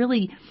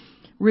really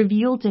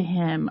reveal to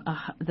him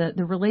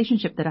the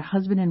relationship that a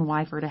husband and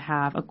wife are to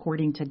have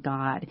according to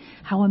God,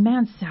 how a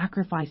man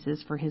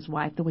sacrifices for his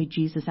wife the way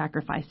Jesus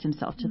sacrificed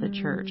himself to the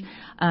church,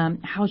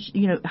 how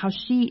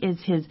she is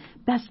his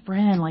best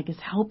friend, like his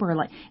helper,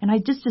 and I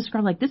just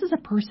described, like, this is a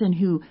person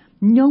who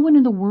no one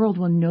in the world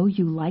will know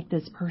you like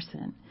this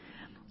person.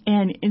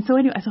 And so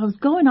anyway, so I was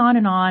going on,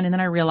 and then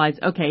I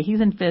realized, okay,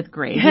 he's in 5th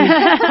grade.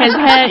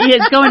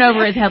 He's going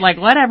over his head like,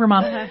 whatever,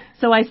 Mom.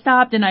 So I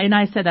stopped and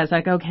I said that. I was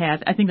like, okay,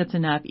 I think that's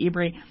enough,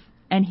 Ibri.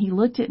 And he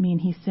looked at me and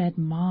he said,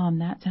 "Mom,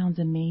 that sounds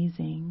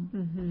amazing."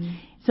 Mm-hmm.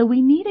 So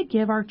we need to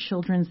give our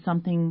children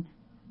something,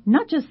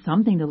 not just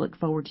something to look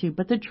forward to,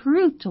 but the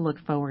truth to look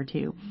forward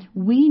to.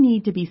 We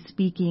need to be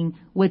speaking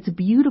what's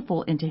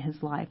beautiful into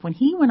his life. When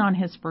he went on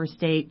his first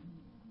date,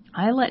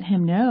 I let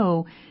him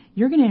know,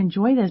 "You're going to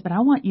enjoy this, but I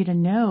want you to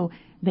know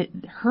that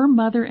her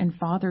mother and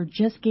father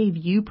just gave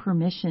you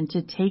permission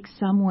to take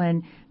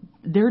someone,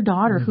 their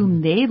daughter,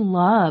 whom they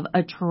love,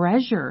 a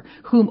treasure,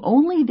 whom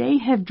only they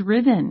have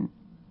driven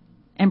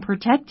and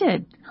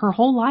protected her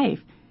whole life.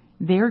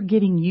 They're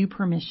giving you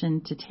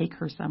permission to take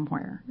her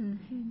somewhere."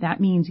 Mm-hmm. That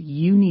means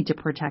you need to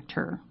protect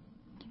her.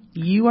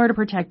 You are to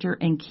protect her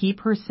and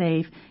keep her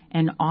safe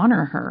and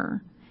honor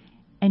her.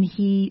 And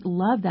he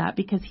loved that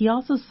because he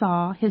also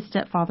saw his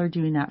stepfather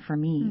doing that for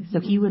me. Mm-hmm.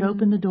 So he would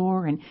open the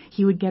door and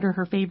he would get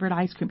her favorite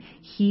ice cream.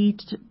 He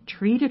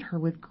treated her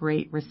with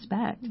great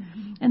respect.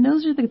 Mm-hmm. And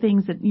those are the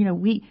things that,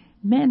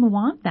 men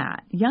want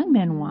that. Young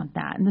men want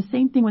that. And the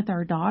same thing with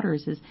our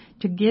daughters is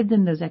to give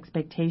them those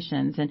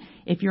expectations. And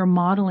if you're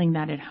modeling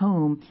that at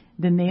home,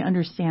 then they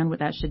understand what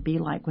that should be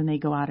like when they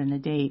go out on a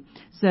date.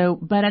 So,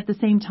 but at the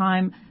same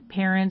time,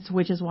 parents,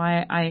 which is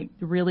why I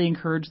really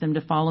encourage them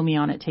to follow me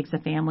on It Takes a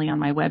Family on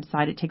my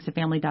website,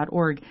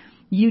 ittakesafamily.org.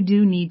 You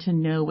do need to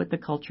know what the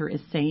culture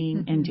is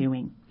saying and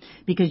doing,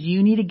 because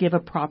you need to give a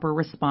proper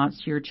response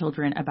to your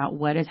children about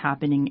what is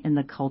happening in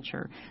the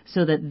culture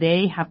so that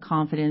they have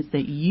confidence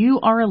that you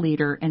are a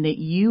leader and that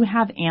you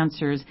have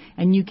answers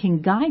and you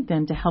can guide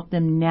them to help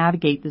them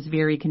navigate this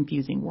very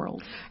confusing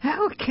world.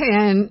 How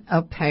can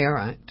a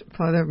parent,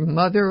 whether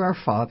mother or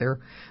father,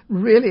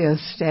 really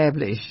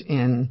establish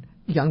in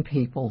young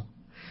people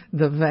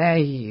the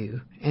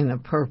value and the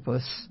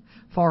purpose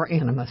for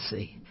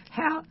intimacy?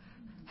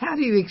 How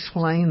do you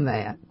explain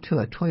that to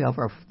a 12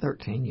 or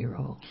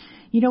 13-year-old?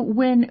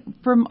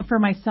 For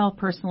myself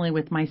personally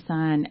with my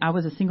son, I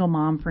was a single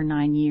mom for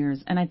 9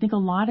 years. And I think a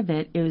lot of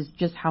it is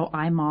just how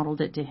I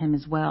modeled it to him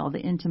as well, the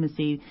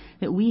intimacy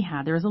that we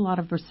had. There was a lot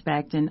of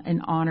respect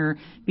and honor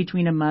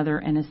between a mother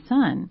and a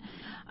son.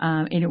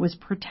 And it was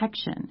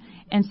protection.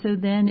 And so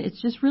then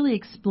it's just really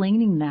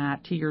explaining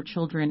that to your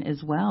children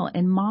as well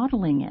and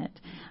modeling it.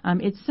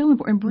 It's so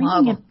important.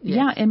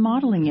 And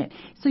modeling it.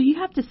 So you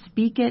have to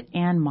speak it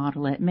and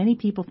model it. Many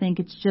people think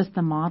it's just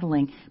the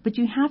modeling, but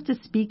you have to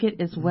speak it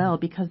as well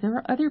because there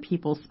are other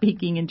people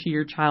speaking into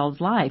your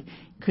child's life.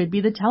 Could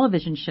be the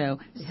television show,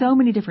 so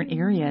many different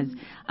areas.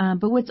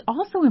 But what's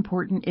also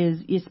important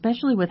is,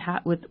 especially with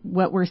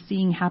what we're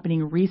seeing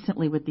happening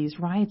recently with these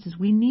riots, is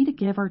we need to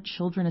give our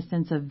children a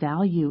sense of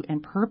value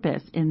and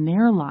purpose in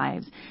their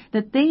lives,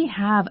 that they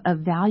have a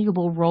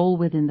valuable role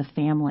within the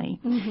family.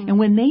 Mm-hmm. And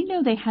when they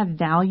know they have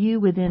value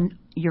within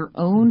your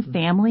own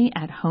family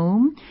at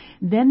home,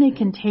 then they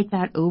can take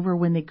that over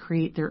when they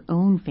create their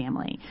own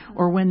family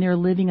or when they're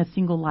living a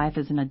single life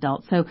as an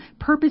adult. So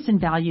purpose and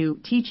value,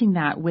 teaching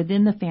that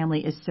within the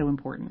family is so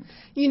important.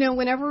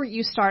 Whenever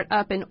you start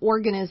up an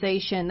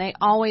organization, they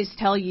always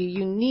tell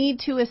you need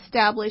to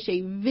establish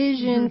a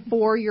vision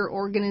for your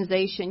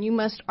organization. You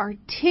must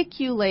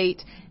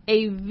articulate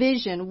a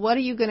vision. What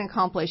are you going to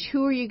accomplish?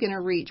 Who are you going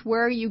to reach?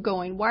 Where are you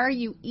going? Why are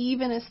you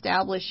even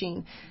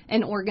establishing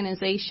an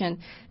organization?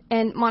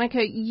 And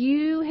Monica,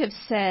 you have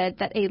said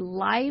that a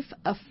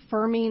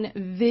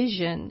life-affirming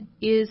vision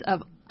is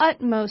of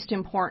utmost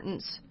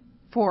importance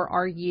for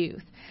our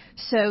youth,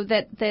 so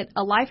that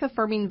a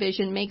life-affirming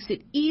vision makes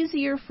it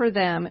easier for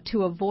them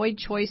to avoid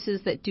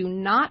choices that do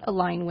not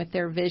align with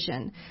their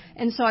vision.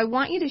 And so I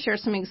want you to share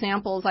some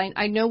examples.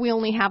 I know we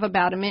only have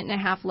about a minute and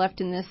a half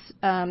left in this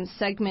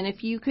segment.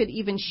 If you could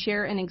even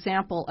share an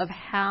example of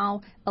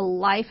how a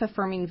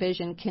life-affirming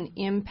vision can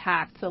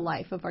impact the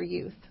life of our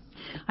youth.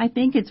 I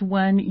think it's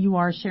when you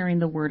are sharing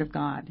the Word of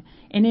God.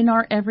 And in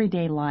our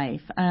everyday life,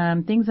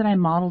 things that I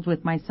modeled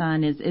with my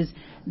son is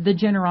the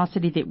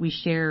generosity that we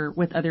share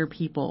with other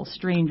people,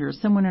 strangers,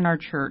 someone in our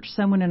church,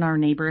 someone in our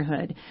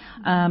neighborhood.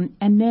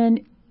 And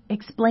then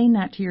explain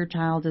that to your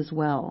child as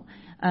well.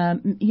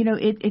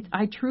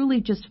 I truly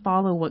just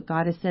follow what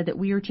God has said, that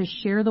we are to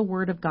share the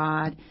Word of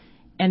God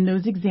And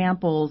those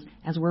examples,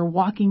 as we're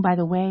walking by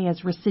the way,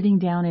 as we're sitting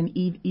down and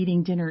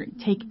eating dinner,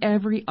 take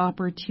every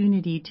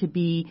opportunity to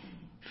be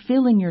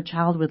filling your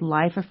child with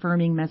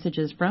life-affirming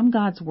messages from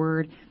God's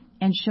Word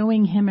and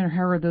showing him or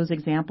her those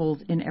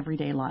examples in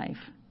everyday life.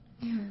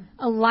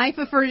 A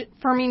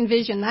life-affirming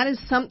vision, that is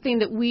something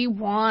that we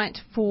want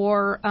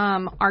for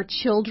our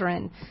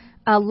children.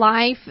 A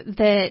life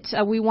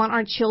that we want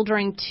our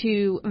children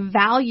to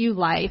value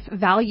life,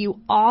 value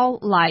all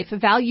life,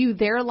 value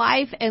their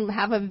life, and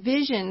have a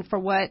vision for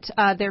what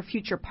their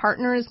future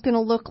partner is going to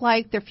look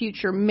like, their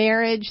future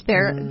marriage,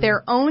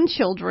 their own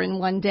children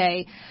one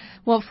day.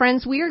 Well,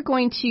 friends, we are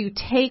going to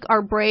take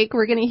our break.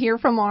 We're going to hear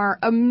from our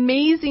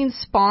amazing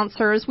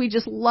sponsors. We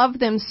just love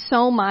them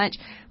so much.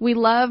 We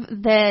love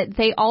that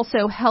they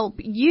also help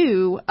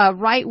you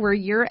right where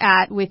you're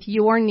at with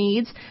your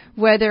needs,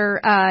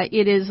 whether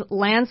it is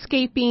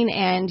landscaping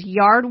and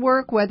yard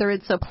work, whether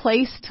it's a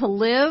place to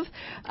live,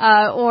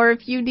 or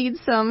if you need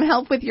some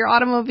help with your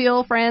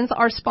automobile, friends,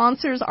 our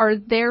sponsors are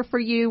there for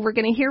you. We're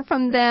going to hear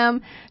from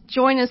them.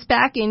 Join us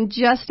back in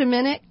just a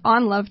minute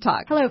on Love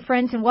Talk. Hello,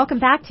 friends, and welcome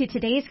back to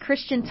today's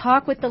Christian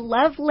Talk with the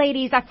Love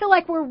Ladies. I feel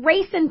like we're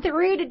racing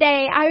through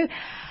today.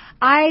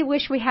 I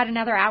wish we had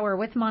another hour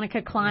with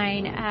Monica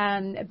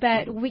Klein,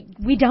 but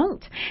we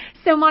don't.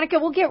 So, Monica,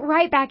 we'll get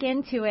right back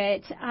into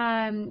it.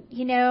 I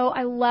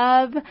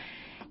love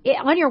it.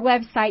 On your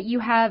website, you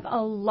have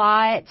a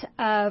lot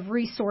of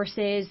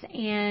resources,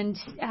 and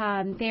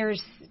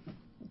there's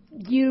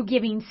you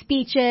giving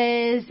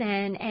speeches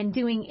and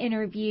doing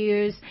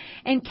interviews.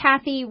 And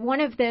Kathy,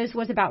 one of those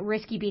was about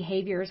risky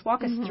behaviors.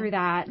 Walk us through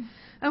that.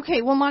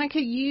 Okay, well,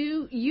 Monica,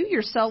 you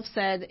yourself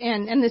said,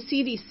 and the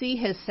CDC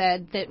has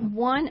said, that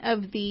one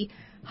of the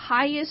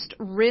highest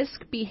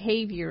risk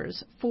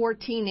behaviors for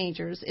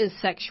teenagers is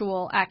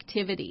sexual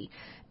activity.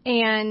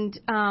 And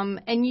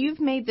you've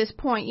made this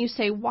point. You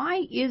say,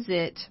 why is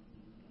it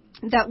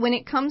that when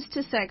it comes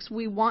to sex,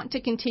 we want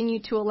to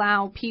continue to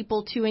allow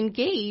people to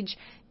engage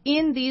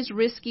in these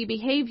risky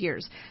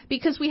behaviors?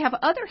 Because we have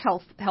other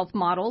health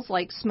models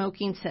like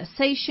smoking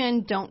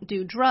cessation, don't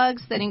do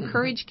drugs, that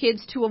encourage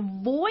kids to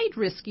avoid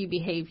risky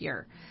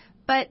behavior.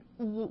 But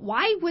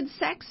why would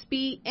sex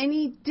be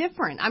any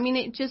different? I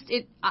mean,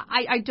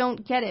 I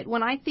don't get it.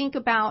 When I think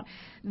about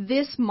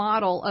this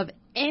model of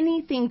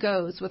anything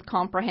goes with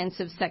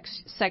comprehensive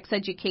sex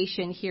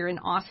education here in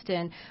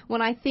Austin,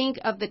 when I think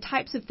of the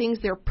types of things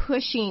they're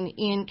pushing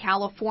in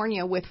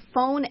California with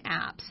phone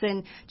apps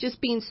and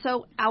just being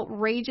so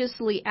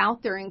outrageously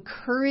out there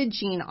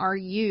encouraging our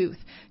youth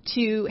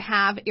to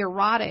have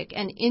erotic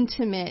and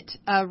intimate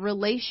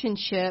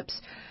relationships,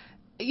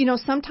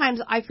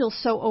 sometimes I feel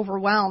so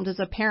overwhelmed as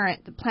a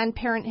parent. The Planned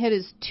Parenthood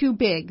is too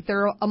big.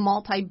 They're a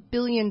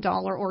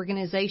multi-billion-dollar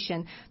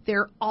organization.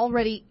 They're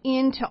already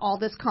into all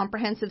this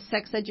comprehensive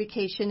sex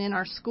education in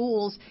our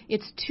schools.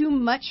 It's too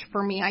much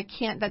for me. I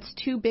can't. That's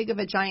too big of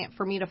a giant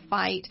for me to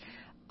fight.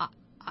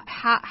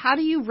 How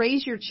do you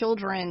raise your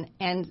children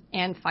and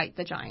fight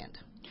the giant?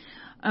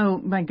 Oh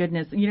my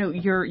goodness!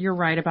 You're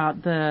right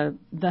about the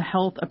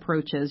health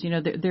approaches.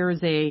 There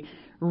is a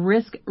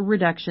risk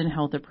reduction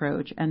health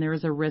approach, and there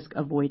is a risk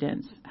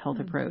avoidance health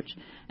approach.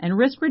 And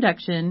risk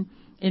reduction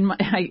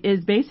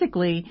is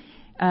basically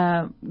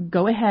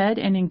go ahead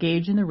and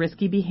engage in the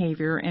risky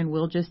behavior, and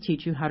we'll just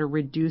teach you how to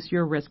reduce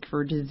your risk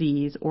for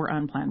disease or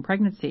unplanned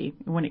pregnancy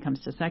when it comes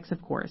to sex,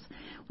 of course,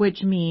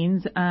 which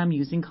means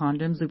using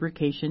condoms,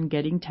 lubrication,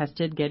 getting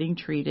tested, getting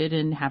treated,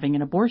 and having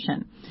an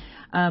abortion.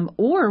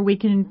 Or we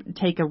can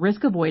take a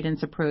risk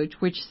avoidance approach,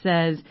 which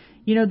says,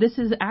 this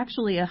is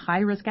actually a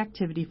high-risk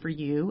activity for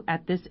you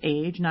at this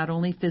age, not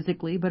only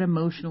physically but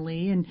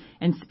emotionally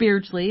and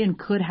spiritually, and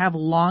could have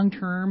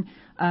long-term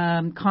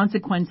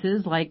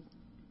consequences like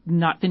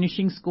not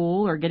finishing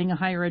school or getting a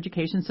higher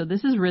education. So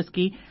this is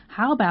risky.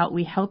 How about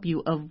we help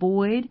you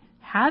avoid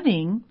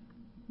having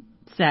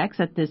sex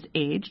at this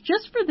age,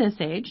 just for this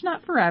age,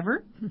 not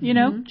forever,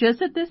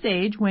 just at this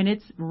age when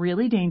it's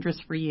really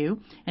dangerous for you,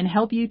 and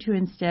help you to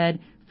instead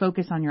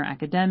focus on your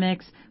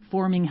academics,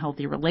 forming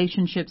healthy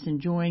relationships,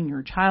 enjoying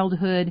your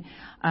childhood.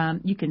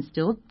 You can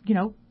still,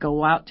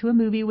 go out to a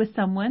movie with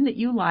someone that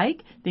you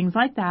like, things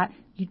like that.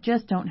 You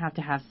just don't have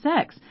to have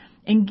sex,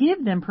 and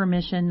give them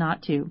permission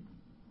not to.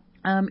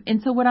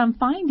 And so what I'm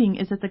finding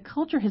is that the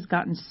culture has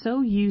gotten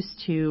so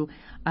used to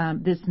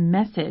this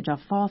message, a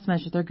false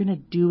message, they're going to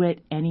do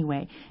it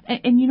anyway.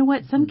 And you know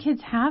what? Some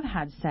kids have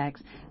had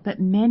sex, but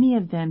many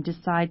of them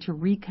decide to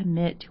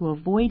recommit to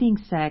avoiding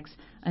sex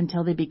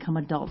until they become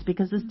adults,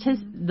 because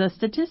the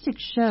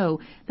statistics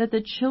show that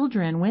the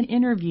children, when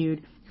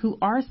interviewed, who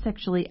are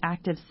sexually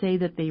active say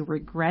that they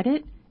regret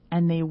it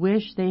and they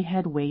wish they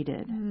had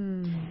waited.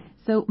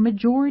 So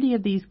majority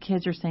of these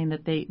kids are saying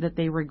that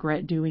they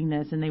regret doing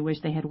this and they wish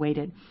they had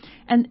waited.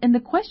 And the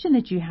question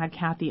that you had,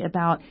 Kathy,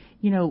 about,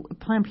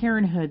 Planned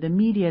Parenthood, the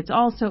media, it's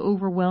all so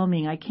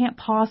overwhelming. I can't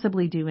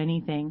possibly do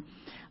anything.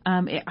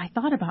 I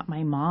thought about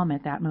my mom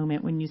at that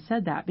moment when you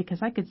said that,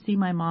 because I could see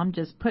my mom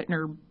just putting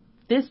her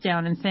fist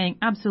down and saying,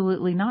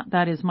 absolutely not,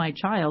 that is my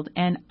child.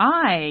 And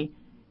I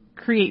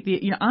create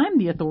I'm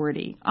the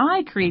authority.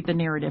 I create the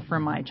narrative for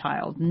my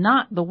child,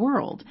 not the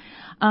world.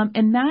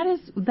 And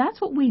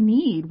that's what we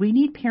need. We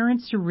need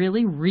parents to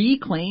really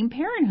reclaim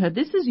parenthood.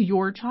 This is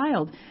your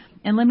child.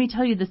 And let me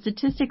tell you, the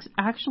statistics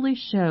actually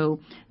show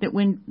that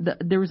when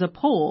there was a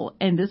poll,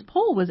 and this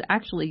poll was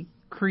actually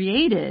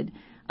created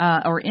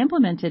or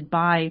implemented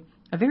by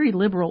a very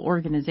liberal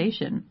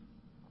organization.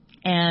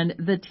 And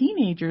the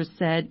teenagers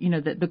said,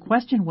 that the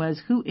question was,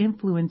 who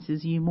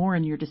influences you more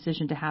in your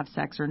decision to have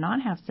sex or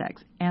not have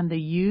sex? And the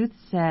youth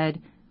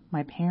said,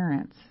 my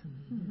parents.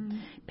 Mm-hmm.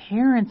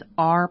 Parents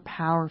are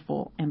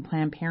powerful, and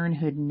Planned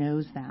Parenthood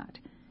knows that.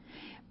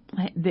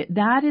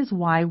 That is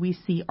why we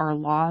see our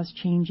laws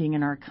changing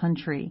in our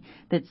country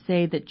that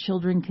say that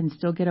children can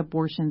still get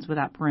abortions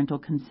without parental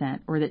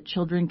consent, or that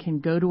children can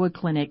go to a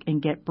clinic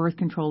and get birth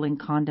control and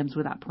condoms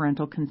without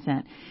parental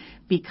consent,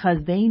 because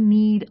they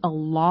need a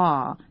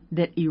law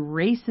that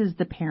erases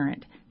the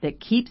parent, that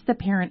keeps the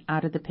parent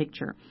out of the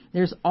picture.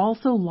 There's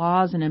also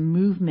laws and a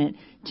movement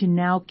to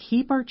now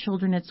keep our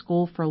children at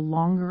school for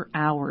longer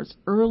hours,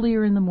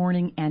 earlier in the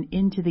morning and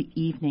into the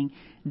evening.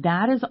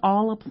 That is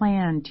all a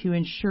plan to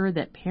ensure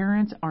that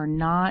parents are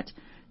not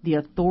the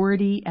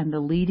authority and the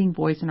leading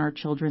voice in our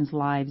children's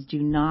lives.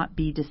 Do not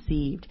be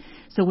deceived.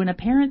 So when a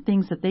parent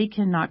thinks that they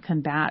cannot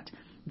combat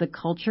the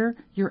culture,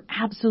 you're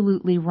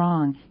absolutely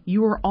wrong.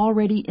 You are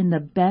already in the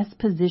best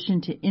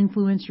position to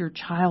influence your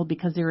child,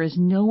 because there is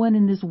no one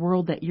in this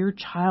world that your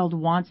child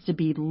wants to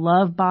be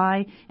loved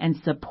by and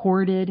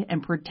supported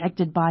and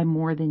protected by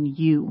more than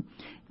you.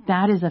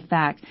 That is a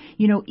fact.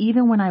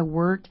 Even when I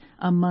worked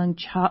among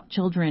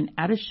children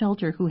at a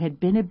shelter who had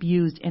been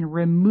abused and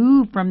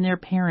removed from their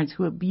parents,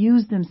 who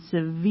abused them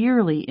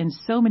severely in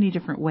so many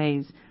different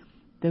ways,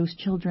 those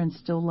children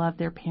still loved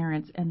their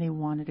parents and they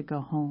wanted to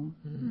go home.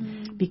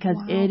 Mm-hmm. Because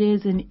it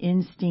is an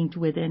instinct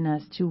within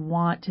us to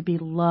want to be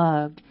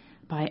loved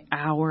by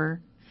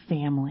our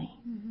family,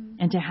 mm-hmm.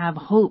 and to have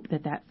hope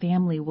that that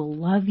family will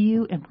love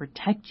you and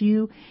protect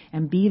you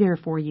and be there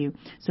for you.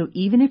 So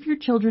even if your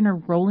children are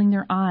rolling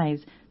their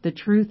eyes, the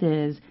truth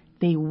is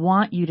they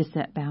want you to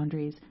set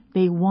boundaries.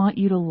 They want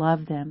you to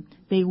love them.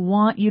 They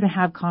want you to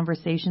have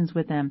conversations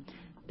with them.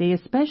 They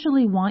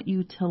especially want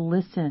you to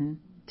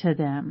listen to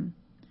them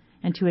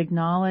and to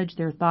acknowledge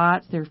their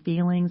thoughts, their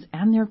feelings,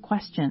 and their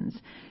questions.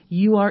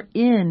 You are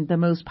in the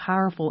most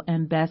powerful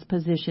and best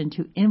position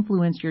to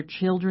influence your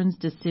children's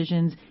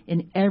decisions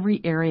in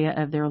every area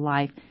of their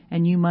life,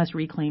 and you must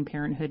reclaim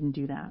parenthood and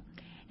do that.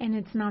 And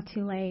it's not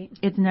too late.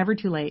 It's never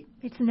too late.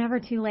 It's never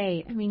too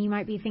late. I mean, you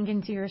might be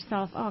thinking to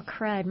yourself, oh,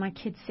 crud, my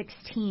kid's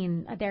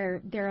 16.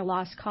 They're a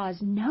lost cause.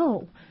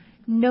 No,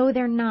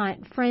 they're not.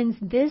 Friends,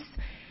 this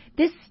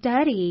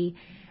study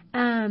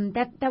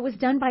that was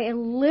done by a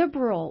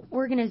liberal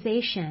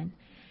organization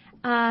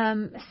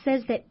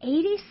says that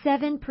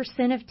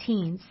 87% of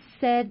teens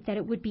said that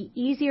it would be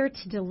easier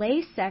to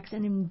delay sex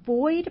and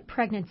avoid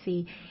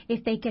pregnancy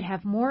if they could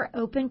have more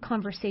open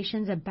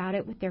conversations about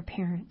it with their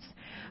parents.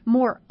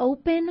 More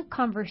open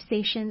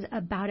conversations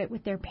about it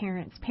with their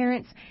parents.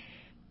 Parents,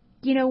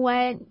 you know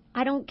what?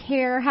 I don't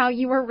care how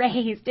you were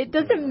raised. It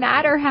doesn't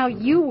matter how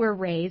you were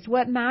raised.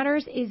 What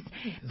matters is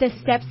the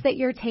steps that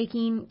you're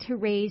taking to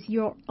raise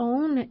your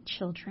own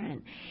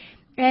children.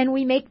 And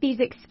we make these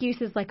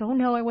excuses like, oh,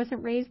 no, I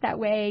wasn't raised that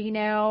way,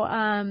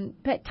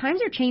 but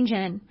times are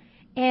changing,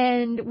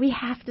 and we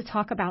have to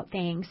talk about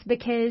things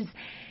because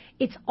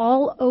it's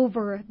all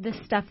over the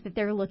stuff that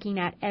they're looking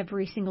at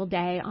every single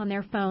day on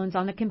their phones,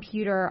 on the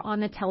computer,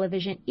 on the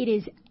television. It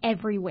is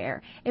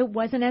everywhere. It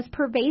wasn't as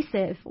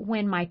pervasive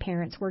when my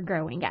parents were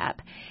growing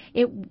up.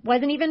 It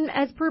wasn't even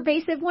as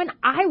pervasive when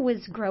I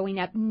was growing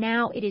up.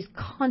 Now it is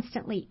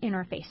constantly in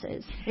our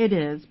faces. It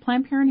is.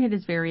 Planned Parenthood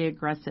is very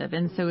aggressive.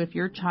 And so if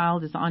your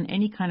child is on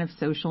any kind of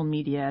social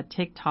media,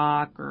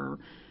 TikTok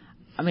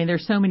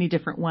there's so many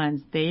different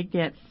ones, they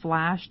get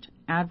flashed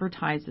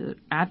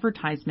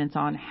advertisements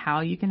on how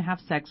you can have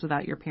sex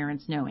without your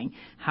parents knowing,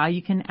 how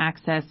you can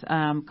access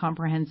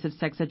comprehensive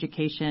sex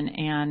education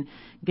and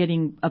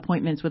getting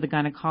appointments with a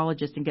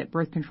gynecologist and get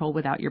birth control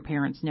without your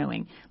parents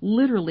knowing.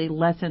 Literally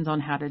lessons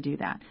on how to do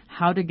that,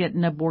 how to get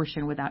an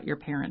abortion without your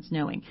parents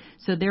knowing.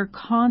 So they're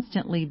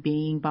constantly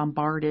being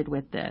bombarded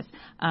with this,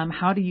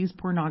 how to use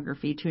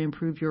pornography to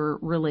improve your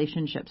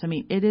relationships.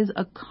 It is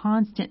a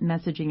constant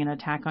messaging and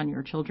attack on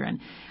your children.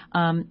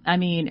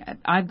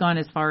 I've gone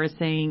as far as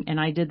saying,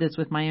 and I did this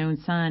with my own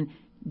son,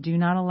 do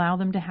not allow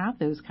them to have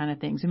those kind of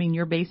things.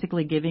 You're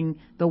basically giving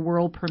the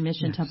world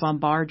permission to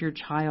bombard your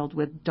child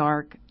with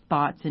dark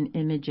thoughts and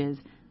images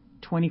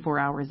 24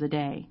 hours a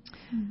day.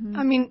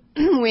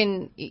 Mm-hmm.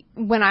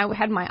 When I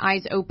had my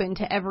eyes open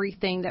to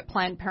everything that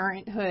Planned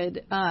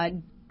Parenthood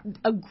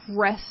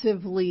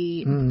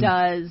aggressively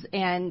does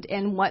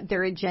and what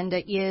their agenda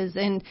is,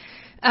 and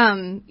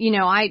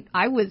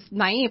I was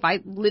naive. I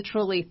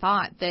literally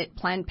thought that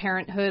Planned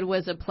Parenthood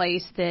was a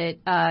place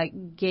that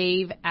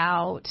gave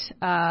out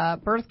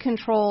birth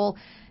control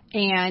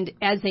And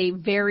as a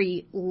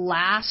very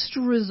last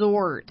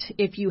resort,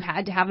 if you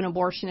had to have an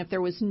abortion, if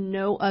there was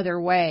no other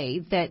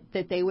way, that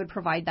they would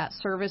provide that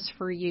service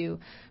for you.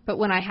 But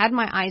when I had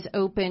my eyes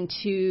open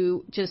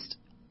to just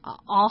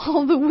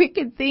all the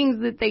wicked things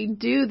that they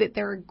do, that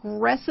they're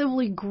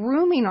aggressively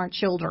grooming our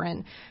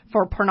children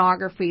for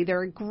pornography,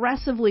 they're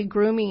aggressively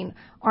grooming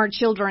our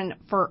children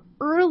for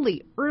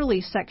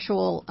early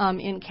sexual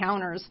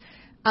encounters,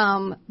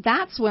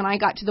 that's when I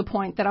got to the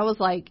point that I was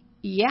like,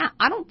 yeah,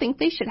 I don't think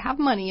they should have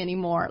money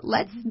anymore.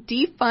 Let's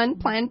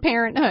defund Planned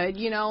Parenthood,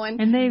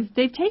 And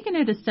they've taken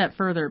it a step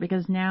further,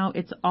 because now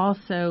it's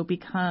also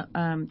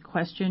become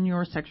question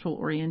your sexual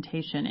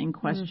orientation and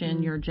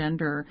question your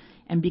gender,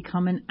 and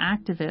become an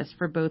activist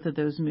for both of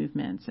those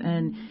movements.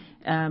 And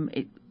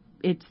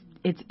it's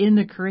in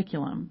the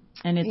curriculum,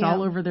 and it's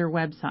all over their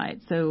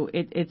website. So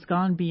it's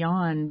gone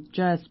beyond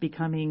just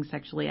becoming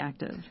sexually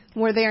active.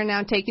 Where they are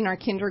now taking our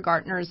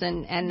kindergartners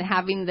and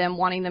having them,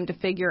 wanting them to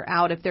figure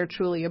out if they're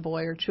truly a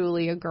boy or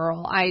truly a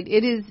girl.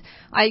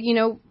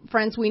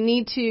 Friends, we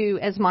need to,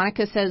 as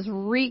Monica says,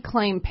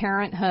 reclaim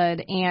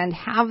parenthood and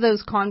have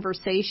those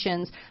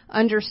conversations,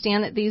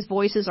 understand that these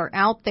voices are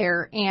out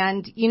there.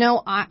 And,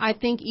 I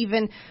think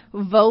even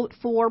vote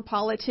for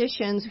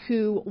politicians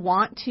who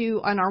want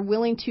to and are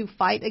willing to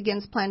fight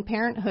against Planned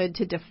Parenthood,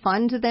 to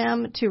defund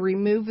them, to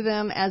remove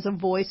them as a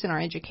voice in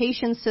our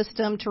education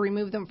system, to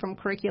remove them from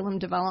curriculum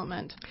development.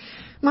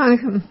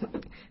 Monica,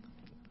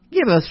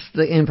 give us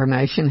the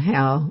information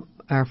how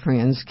our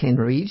friends can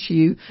reach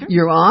you.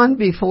 You're on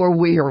before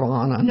we are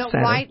on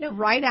Saturday.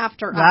 Right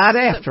after us. Right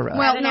after us.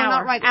 Well, an no, hour.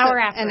 not right. Hour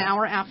after. An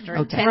hour after.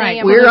 Okay. 10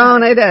 a.m. We're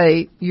on at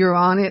 8. You're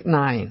on at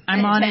 9.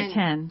 I'm on at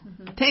 10.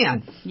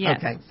 10. Yes.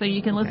 Okay. So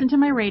you can listen to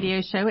my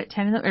radio show at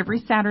 10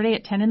 every Saturday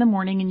at 10 in the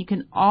morning, and you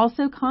can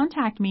also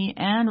contact me,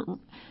 and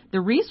the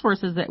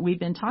resources that we've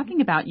been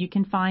talking about you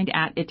can find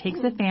at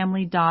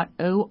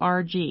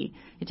ittakesafamily.org.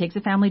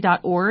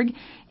 Ittakesafamily.org,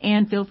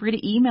 and feel free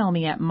to email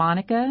me at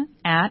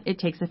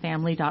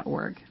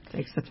monica@ittakesafamily.org.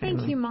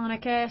 Thank you,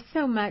 Monica,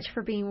 so much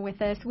for being with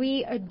us.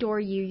 We adore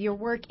you. Your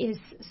work is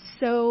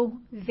so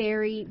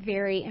very,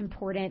 very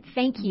important.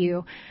 Thank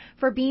you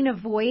for being a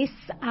voice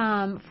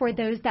for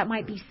those that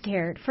might be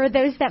scared, for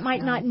those that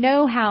might not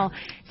know how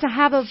to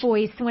have a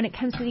voice when it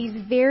comes to these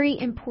very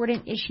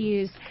important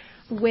issues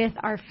with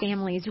our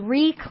families.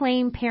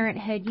 Reclaim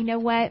parenthood. You know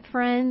what,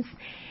 friends?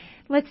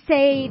 Let's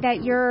say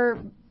that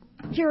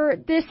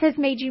this has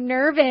made you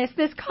nervous,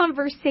 this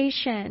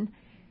conversation.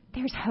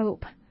 There's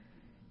hope.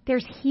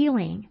 There's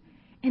healing.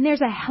 And there's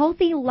a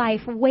healthy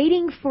life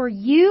waiting for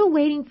you,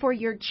 waiting for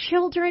your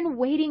children,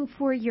 waiting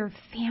for your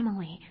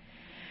family.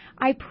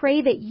 I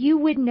pray that you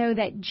would know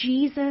that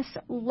Jesus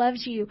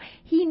loves you.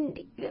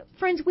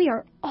 Friends, we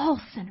are all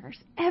sinners.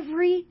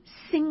 Every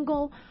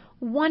single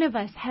one of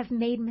us have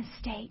made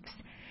mistakes.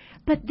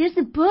 But this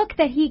book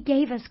that he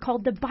gave us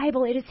called the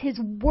Bible, it is his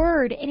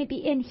word, and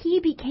he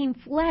became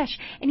flesh,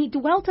 and he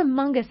dwelt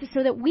among us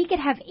so that we could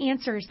have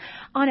answers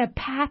on a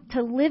path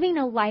to living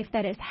a life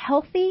that is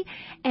healthy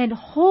and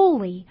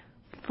wholly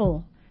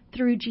full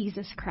through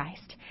Jesus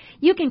Christ.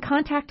 You can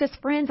contact us,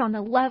 friends, on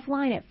the Love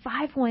Line at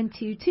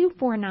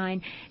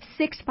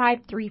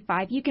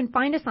 512-249-6535. You can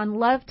find us on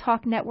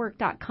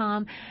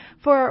lovetalknetwork.com.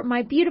 For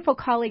my beautiful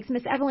colleagues,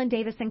 Miss Evelyn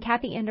Davis and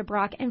Kathy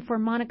Enderbrock, and for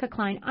Monica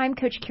Klein, I'm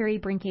Coach Carrie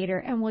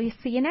Brinkater, and we'll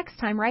see you next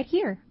time right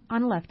here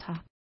on Love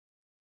Talk.